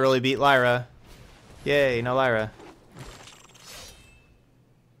 Not gonna really beat Lyra. Yay, no Lyra.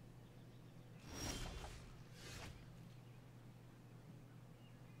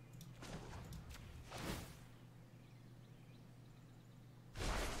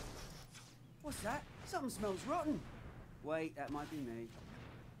 What's that? Something smells rotten. Wait, that might be me.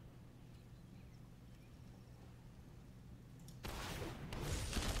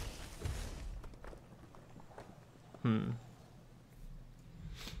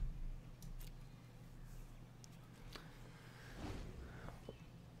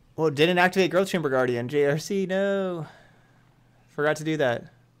 Well, didn't activate Growth Chamber Guardian. JRC, no. Forgot to do that.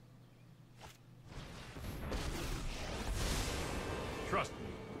 Trust me,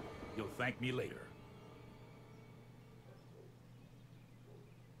 you'll thank me later.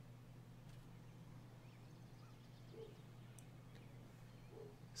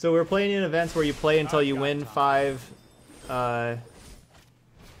 So we're playing in events where you play until you win 5, so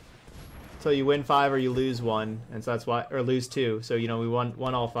you win 5 or you lose 1, and so that's why, or lose 2. So you know we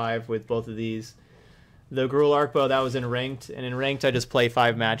won all 5 with both of these. The Gruul Arc Bow, that was in ranked, and in ranked I just play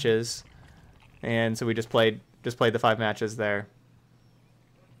 5 matches, and so we just played the 5 matches there.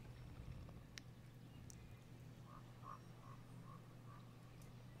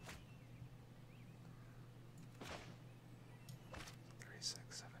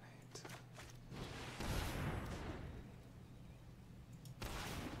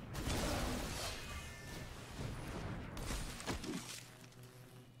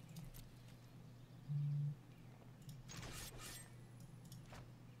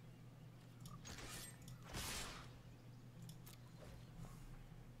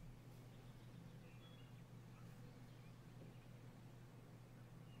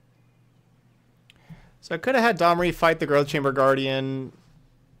 So I could have had Domri fight the Growth Chamber Guardian,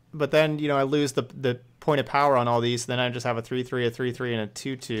 but then, you know, I lose the point of power on all these, then I just have a 3-3, a 3-3, and a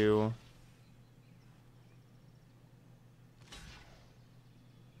 2-2.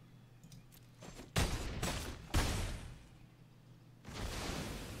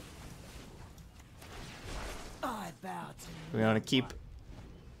 We want to keep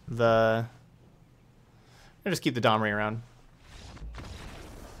the... I'll just keep the Domri around.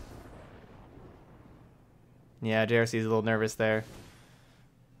 Yeah, JRC's a little nervous there.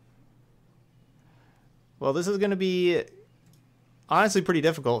 Well, this is going to be honestly pretty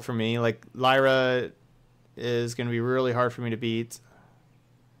difficult for me. Like, Lyra is going to be really hard for me to beat.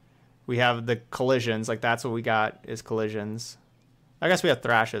 We have the collisions. Like, that's what we got is collisions. I guess we have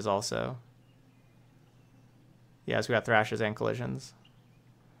thrashes also. Yes, we got thrashes and collisions.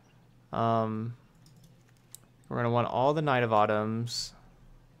 We're going to want all the Knight of Autumns.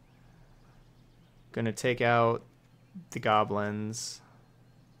 Gonna take out the goblins.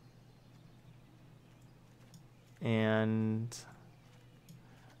 And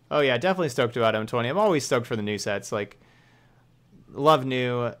oh yeah, definitely stoked about M20. I'm always stoked for the new sets. Like, love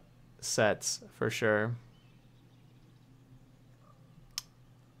new sets for sure.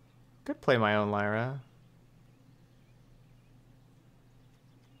 Could play my own Lyra.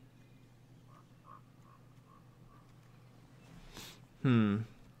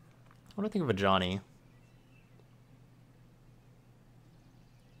 What do I think of a Johnny?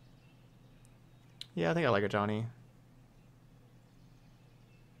 Yeah, I think I like a Johnny.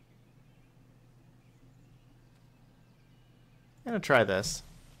 I'm gonna try this.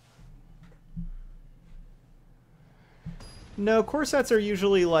 No, core sets are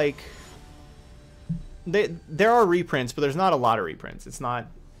usually like there are reprints, but there's not a lot of reprints. It's not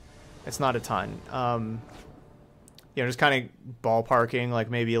a ton. You know, just kind of ballparking, like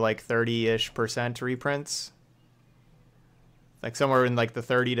maybe like 30-ish% reprints. Like somewhere in like the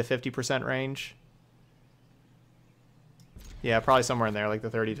 30 to 50% range. Yeah, probably somewhere in there, like the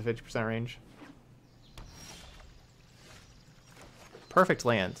 30 to 50% range. Perfect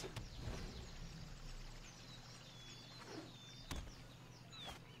land.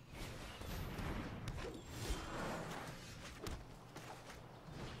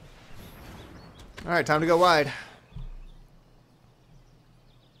 All right, time to go wide.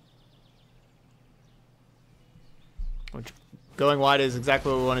 Which, going wide is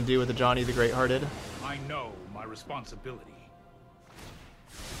exactly what we want to do with the Johnny the Great-Hearted. I know my responsibility.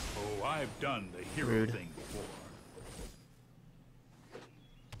 Oh, I've done the hero Rude. thing before.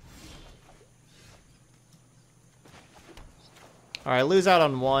 All right, lose out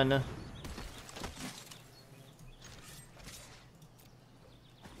on one.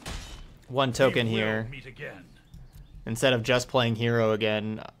 One token We will here. meet again. Instead of just playing hero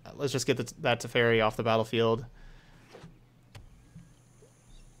again, let's just get that Teferi off the battlefield.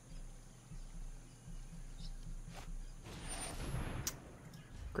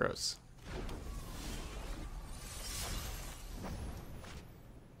 Gross.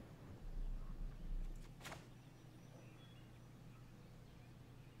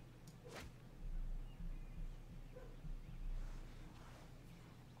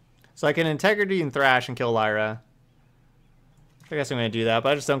 So I can Integrity and Thrash and kill Lyra. I guess I'm gonna do that,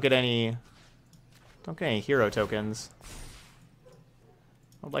 but I just don't get any hero tokens.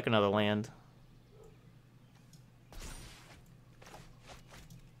 I'd like another land.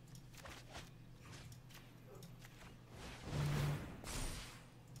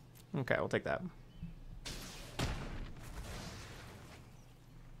 Okay, we'll take that.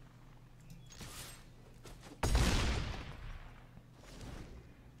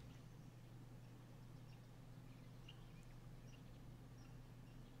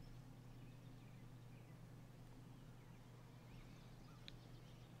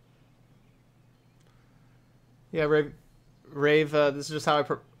 Yeah, Rave. This is just how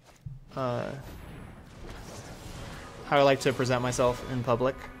I like to present myself in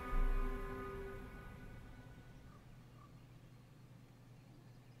public.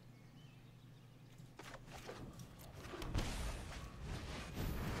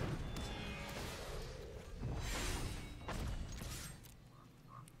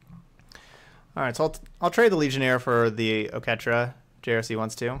 All right, so I'll trade the Legionnaire for the Oketra. JRC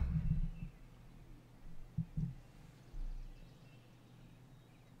wants to.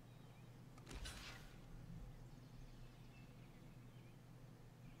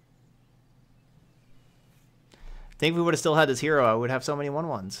 I think if we would have still had this hero, I would have so many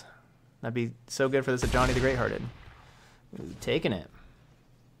 1/1s. That'd be so good for this Johnny the Great-Hearted. Ooh, taking it.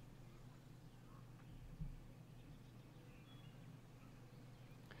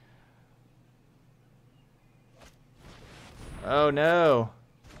 Oh no.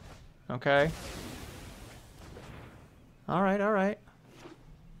 Okay. All right, all right.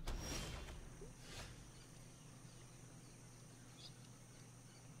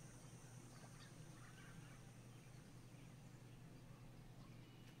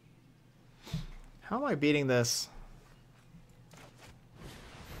 How am I beating this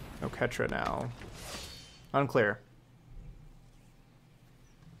Oketra now? Unclear.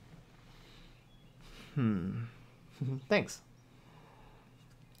 Thanks.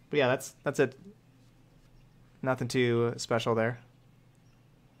 But yeah, that's it. Nothing too special there.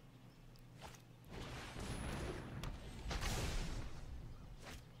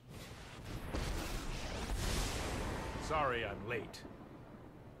 Sorry I'm late.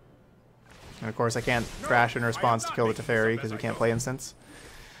 And of course I can't thrash in response to kill the Teferi because we can't play instants.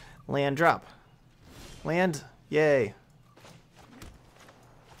 Land drop. Land. Yay.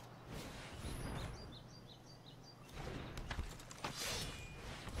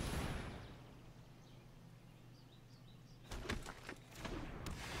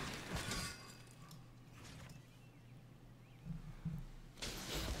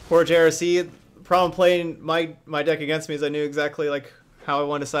 Poor JRC. The problem playing my deck against me is I knew exactly like how I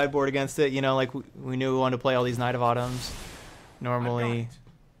wanted to sideboard against it. You know, like we knew we wanted to play all these Knight of Autumns. Normally,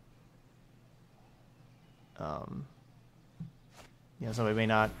 you know, somebody may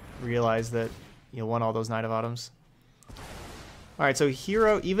not realize that you want all those Knight of Autumns. All right, so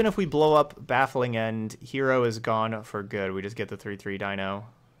hero. Even if we blow up Baffling End, hero is gone for good. We just get the 3/3 Dino.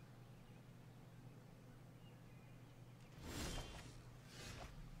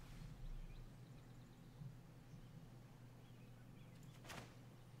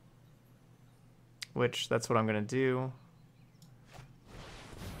 Which, that's what I'm going to do.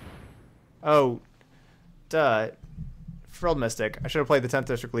 Oh, duh. Frilled Mystic. I should have played the 10th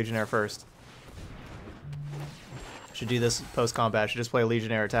District Legionnaire first. Should do this post-combat. Should just play a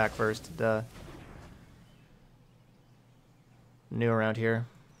Legionnaire attack first. Duh. New around here.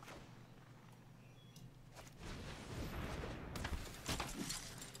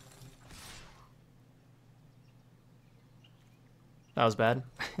 That was bad.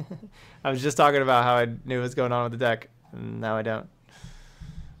 I was just talking about how I knew what was going on with the deck, and now I don't.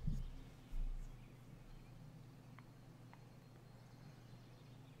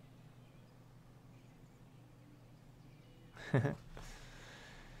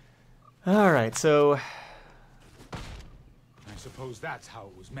 All right, so I suppose that's how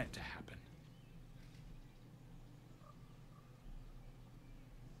it was meant to happen.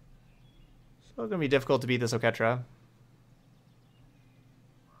 it's gonna be difficult to beat this Oketra.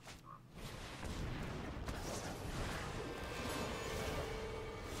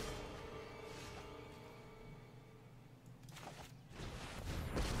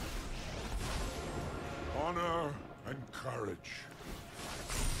 Honor and courage.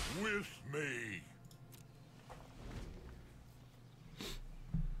 With me.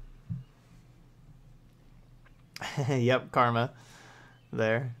 Yep, karma.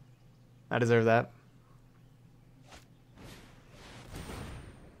 There. I deserve that.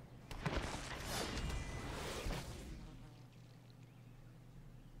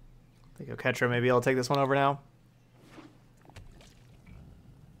 I think Oketra, maybe I'll take this one over now.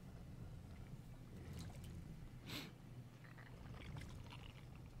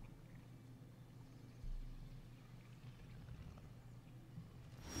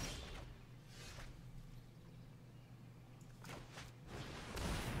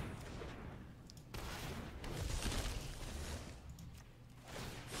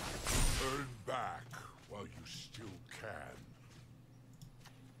 Turn back while you still can.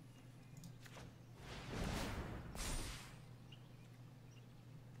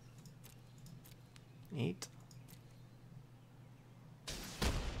 Neat.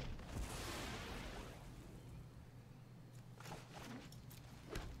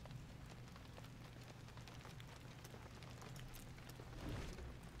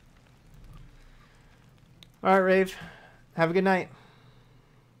 All right, Rave. Have a good night.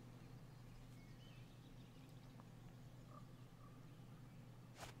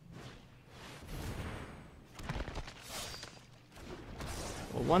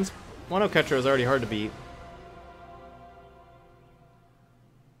 Well, one Oketra is already hard to beat.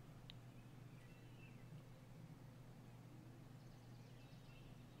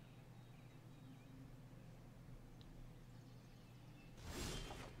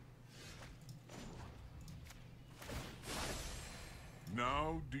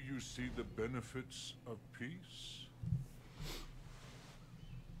 Now do you see the benefits of peace?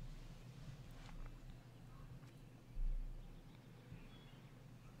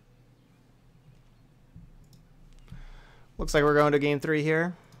 Looks like we're going to game 3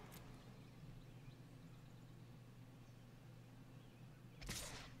 here.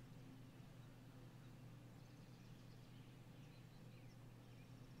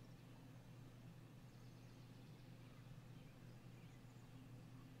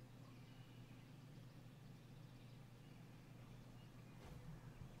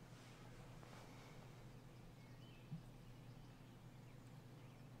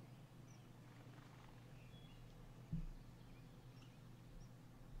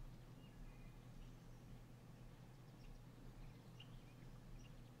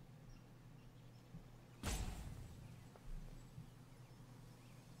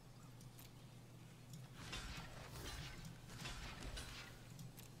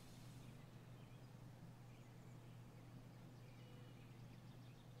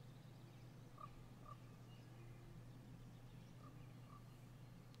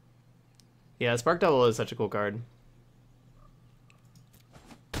 Yeah, Spark Double is such a cool card.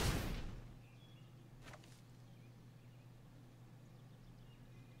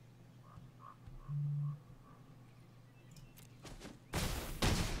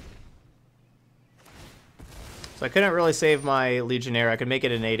 So I couldn't really save my Legionnaire. I could make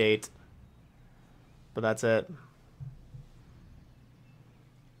it an 8/8, but that's it.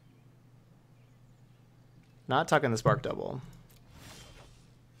 Not tucking the Spark Double.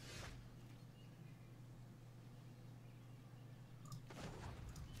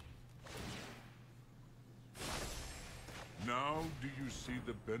 Now do you see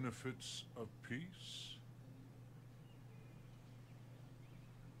the benefits of peace?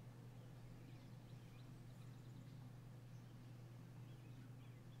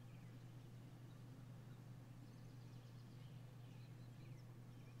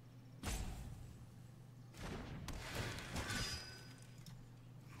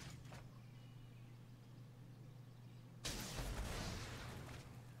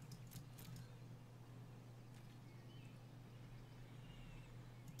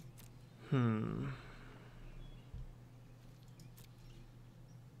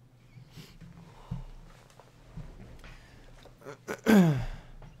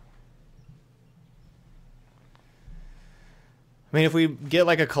 I mean, if we get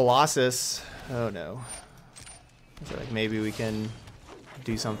like a Colossus, oh no. I feel like maybe we can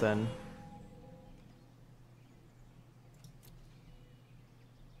do something.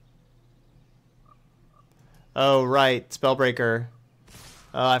 Oh, right. Spellbreaker.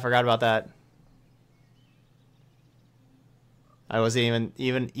 Oh, I forgot about that. I wasn't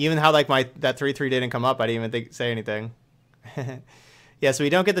even how like that 3/3 didn't come up. I didn't even say anything. Yeah, so we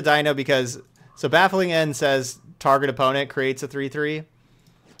don't get the dino because so Baffling End says target opponent creates a 3/3,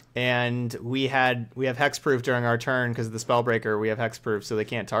 and we have hexproof during our turn because of the Spellbreaker. We have hexproof, so they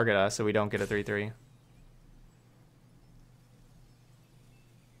can't target us, so we don't get a 3/3.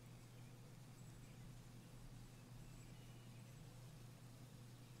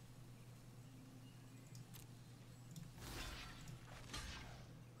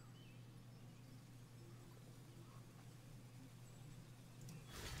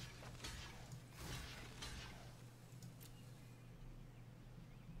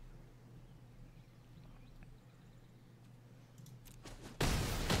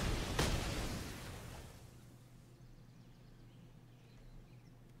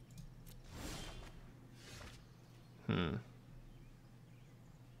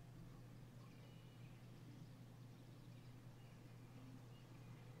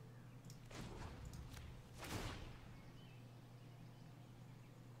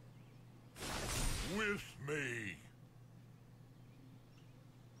 With me.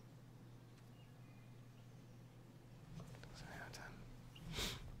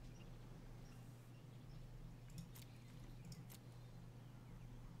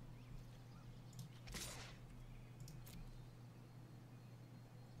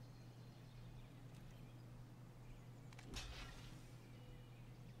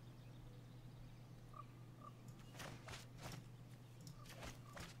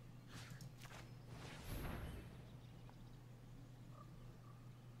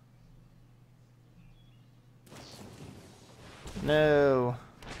 No.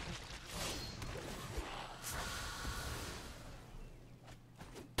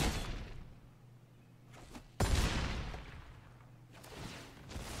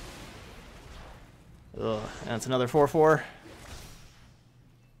 Ugh, that's another 4/4.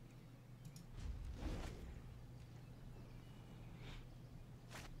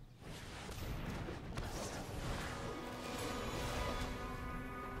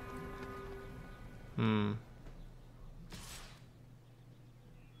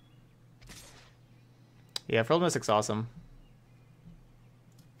 Yeah, Frilled Mystic's awesome.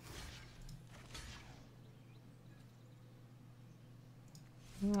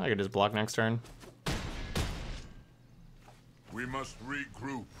 I could just block next turn. We must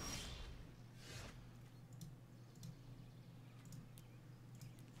regroup.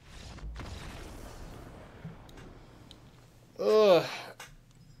 Ugh.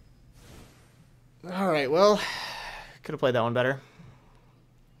 Alright, well, could have played that one better.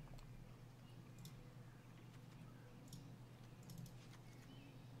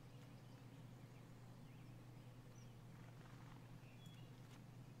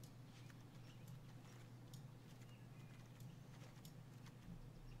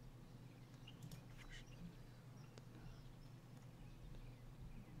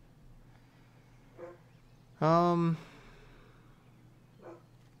 Um...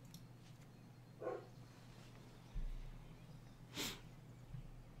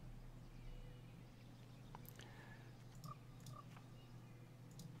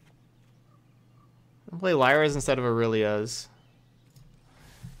 I'll play Lyra's instead of Aurelia's.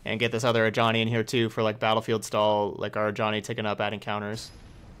 And get this other Ajani in here too for like battlefield stall, like our Ajani taking up adding counters.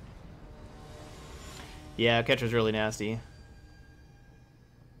 Yeah, catcher's really nasty.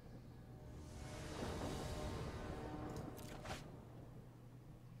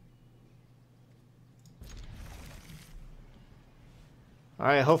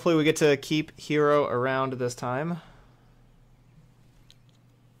 Alright, hopefully we get to keep Hero around this time.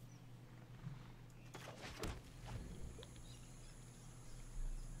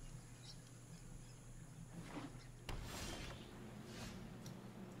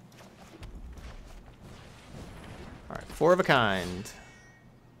 Alright, 4 of a kind.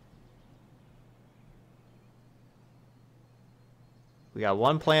 We got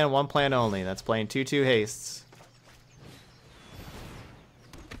one plan only. That's playing 2/2 hastes.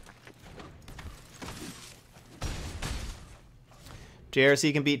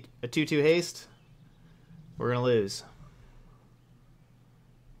 JRC can beat a 2/2 haste. We're gonna lose.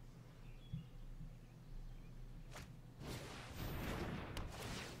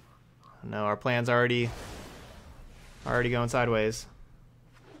 No, our plan's already going sideways.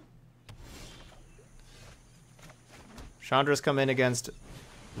 Chandra's come in against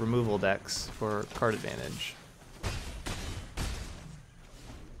removal decks for card advantage.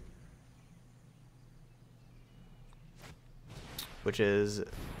 Which is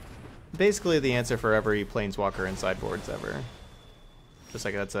basically the answer for every planeswalker in sideboards ever. Just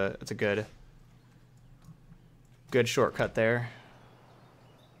like that's a good shortcut there.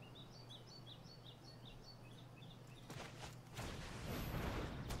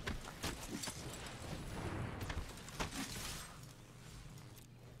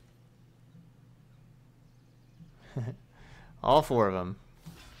 All four of them.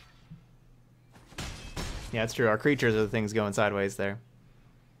 Yeah, it's true. Our creatures are the things going sideways there.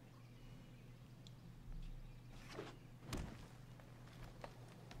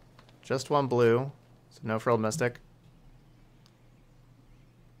 Just one blue, so no Frilled Mystic.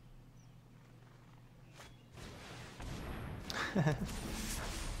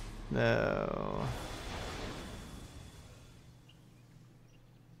 No.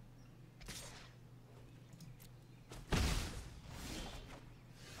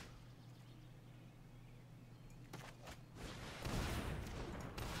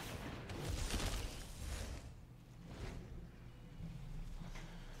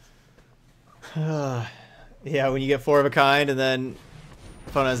 Yeah, when you get 4 of a kind and then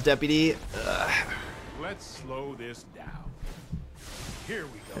opponent has Deputy. Let's slow this down. Here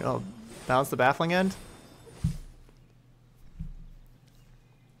we go. You know, bounce the Baffling End.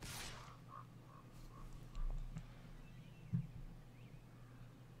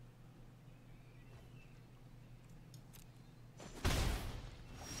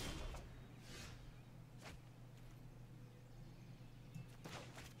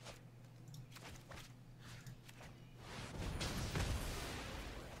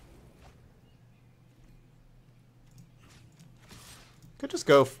 Could just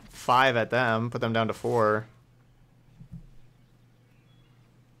go 5 at them, put them down to 4.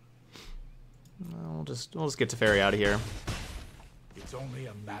 We'll just get Teferi out of here. It's only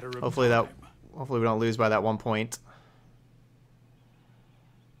a matter of Hopefully time. hopefully we don't lose by that 1 point.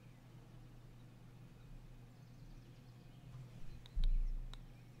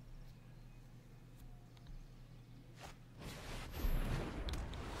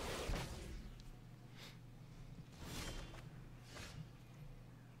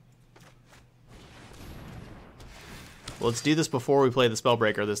 Well, let's do this before we play the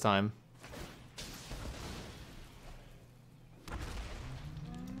Spellbreaker this time.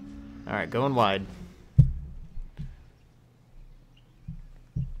 Alright, going wide.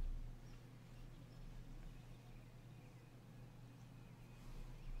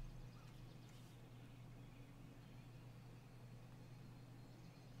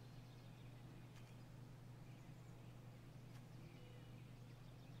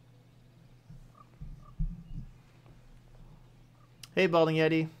 Hey, Balding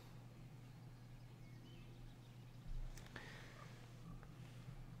Yeti.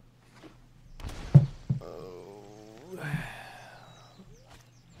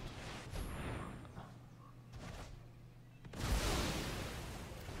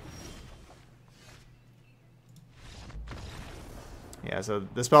 Yeah, so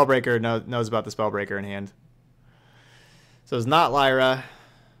the Spellbreaker knows about the Spellbreaker in hand. So it's not Lyra.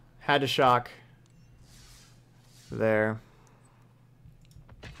 Had to shock there.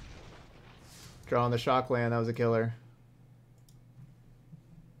 Drawing the shock land, that was a killer.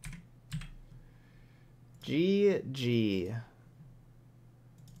 GG.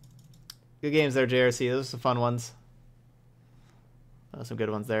 Good games there, JRC. Those are some fun ones. Some good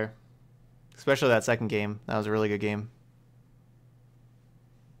ones there. Especially that second game. That was a really good game.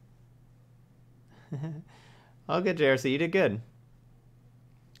 Oh, good, JRC. You did good.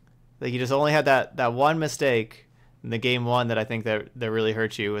 Like, you just only had that one mistake in the game 1 that I think that really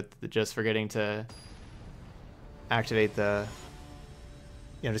hurt you with just forgetting to activate the,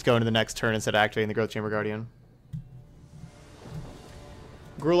 just go into the next turn instead of activating the Growth Chamber Guardian.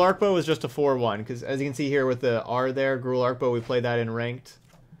 Gruul Arkbow was just a 4-1 because as you can see here with the R there, Gruul Arkbow, we played that in ranked.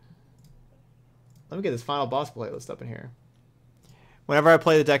 Let me get this final boss playlist up in here. Whenever I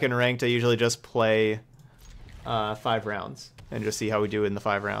play the deck in ranked, I usually just play 5 rounds and just see how we do in the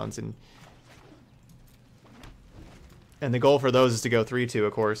 5 rounds. And the goal for those is to go 3-2,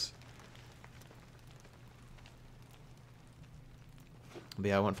 of course. But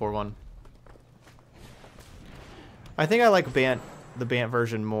yeah, I went 4-1. I think I like the Bant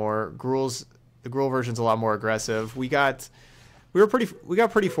version more. The Gruul version's a lot more aggressive. We got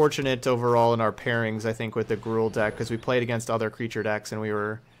pretty fortunate overall in our pairings, I think, with the Gruul deck because we played against other creature decks and we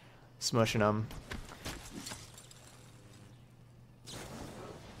were smushing them.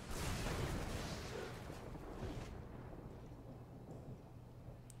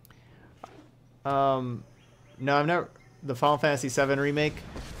 No, I've never. The Final Fantasy VII remake.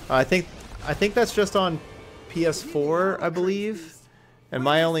 I think that's just on PS4, I believe. And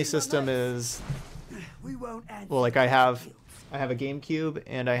my only system is, We won't answer. well, like I have a GameCube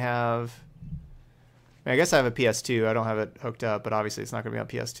and I have, I guess I have a PS2. I don't have it hooked up, but obviously it's not going to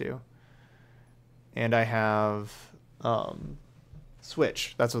be on PS2. And I have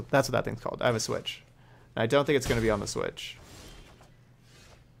Switch. That's what that thing's called. I have a Switch. And I don't think it's going to be on the Switch,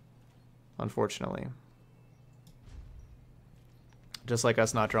 unfortunately. Just like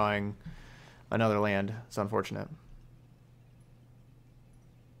us not drawing another land. It's unfortunate.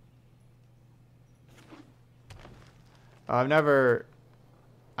 I've never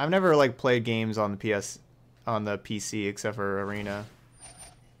like played games on the PC except for Arena.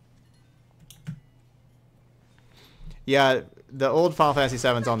 Yeah, the old Final Fantasy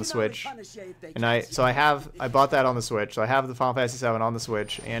VII's on the Switch, and I bought that on the Switch. So I have the Final Fantasy VII on the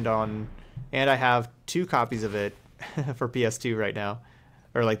Switch and I have 2 copies of it for PS2 right now,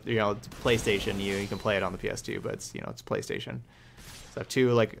 or like, you know, PlayStation. You can play it on the PS2, but it's, you know, it's PlayStation. So I have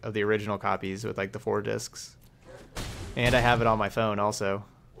 2 like of the original copies with like the 4 discs. And I have it on my phone also,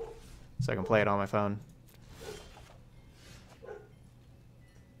 so I can play it on my phone.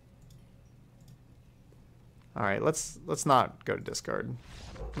 All right, let's not go to discard.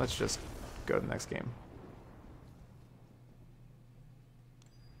 Let's just go to the next game.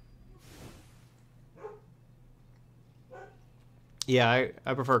 Yeah,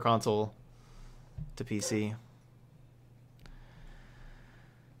 I prefer console to PC.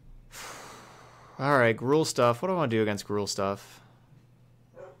 Alright, Gruul stuff. What do I want to do against Gruul stuff?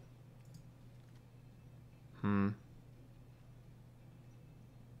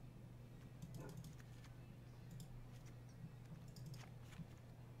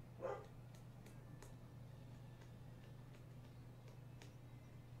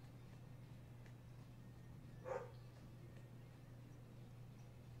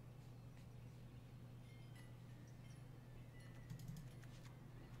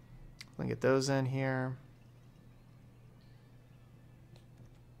 Let me get those in here.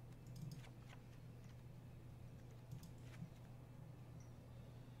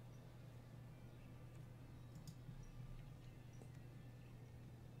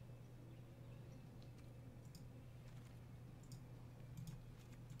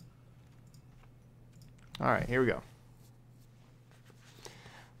 All right, here we go.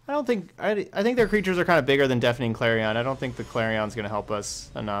 I think their creatures are kind of bigger than Deafening Clarion. I don't think the Clarion's going to help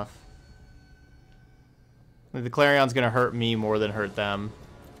us enough. The Clarion's going to hurt me more than hurt them.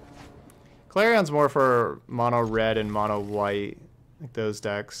 Clarion's more for mono red and mono white, like those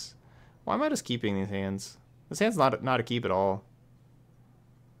decks. Why am I just keeping these hands? This hand's not a keep at all.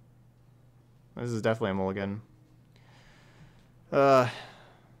 This is definitely a mulligan. I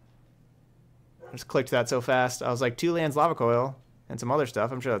just clicked that so fast. I was like, 2 lands, Lava Coil, and some other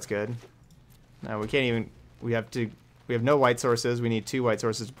stuff. I'm sure that's good. No, we can't even. We have no white sources. We need 2 white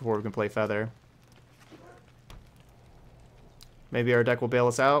sources before we can play Feather. Maybe our deck will bail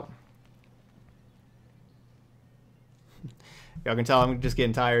us out. Y'all can tell I'm just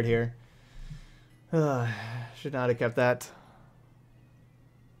getting tired here. Should not have kept that.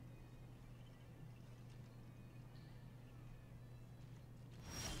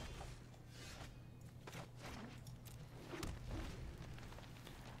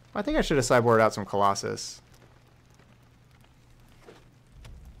 I think I should have sideboarded out some Colossus.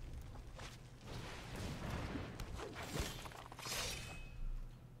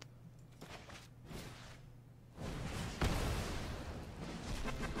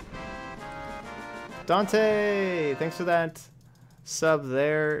 Dante, thanks for that sub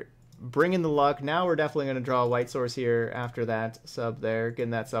there. Bringing the luck. Now we're definitely going to draw a white source here after that sub there.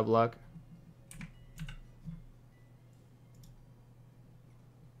 Getting that sub luck.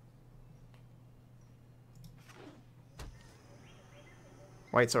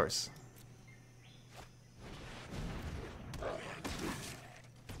 White source.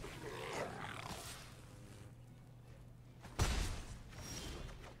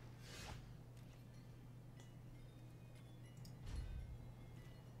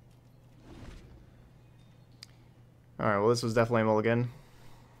 Alright, well this was definitely a mulligan.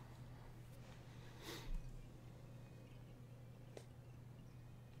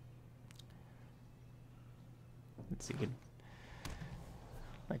 Let's see.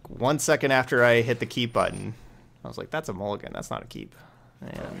 Like 1 second after I hit the keep button, I was like, that's a mulligan, that's not a keep.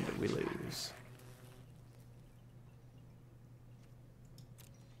 And we lose.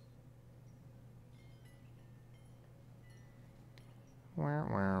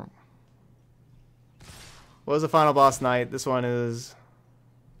 What was the final boss night? This one is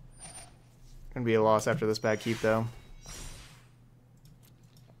gonna be a loss after this bad keep though.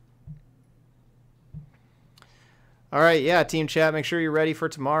 All right, yeah, team chat, make sure you're ready for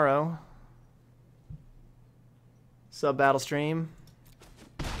tomorrow. Sub battle stream.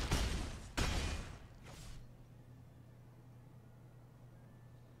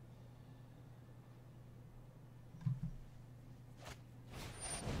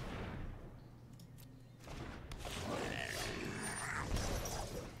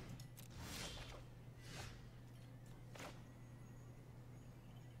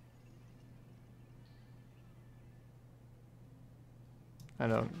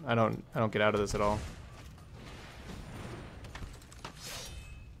 I don't get out of this at all.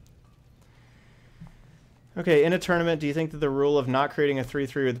 Okay, in a tournament, do you think that the rule of not creating a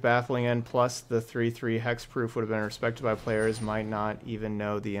 3-3 with baffling end plus the 3-3 hexproof would have been respected by players might not even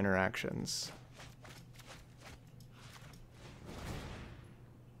know the interactions?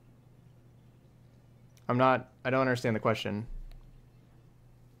 I don't understand the question.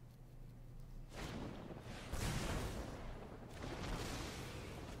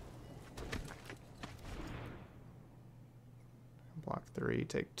 Block 3,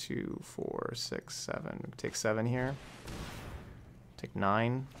 take 2, 4, 6, 7. Take 7 here. Take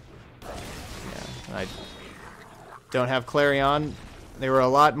 9. Yeah, I don't have Clarion. They were a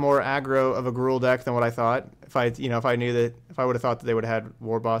lot more aggro of a Gruul deck than what I thought. If I knew that, if I would have thought that they would have had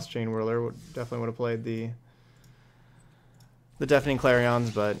War Boss Chain Whirler, definitely would have played the Deafening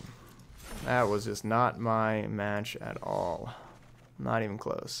Clarions, but that was just not my match at all. Not even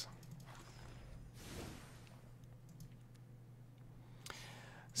close.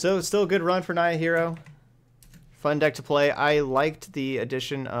 So it's still a good run for Naya Hero. Fun deck to play. I liked the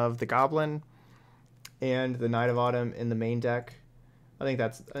addition of the Goblin and the Knight of Autumn in the main deck. I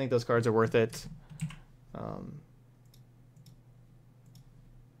think those cards are worth it.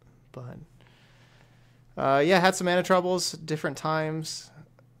 Yeah, had some mana troubles, different times.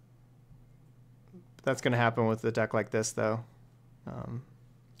 That's going to happen with a deck like this, though.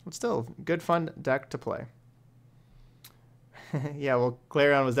 But still, good fun deck to play. Yeah, well,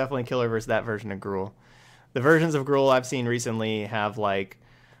 Clarion was definitely killer versus that version of Gruul. The versions of Gruul I've seen recently have, like,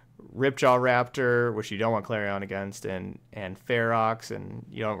 Ripjaw Raptor, which you don't want Clarion against, and Ferox, and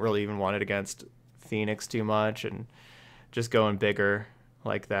you don't really even want it against Phoenix too much, and just going bigger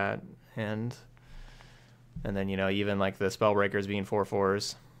like that. And then, you know, even, like, the Spellbreakers being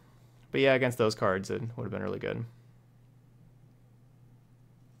 4/4s. But yeah, against those cards, it would have been really good.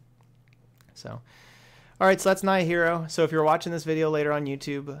 So... all right, so that's Naya Hero. So if you're watching this video later on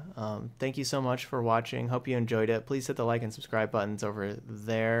YouTube, thank you so much for watching. Hope you enjoyed it. Please hit the like and subscribe buttons over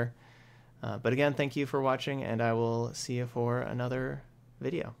there. But again, thank you for watching, and I will see you for another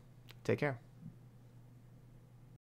video. Take care.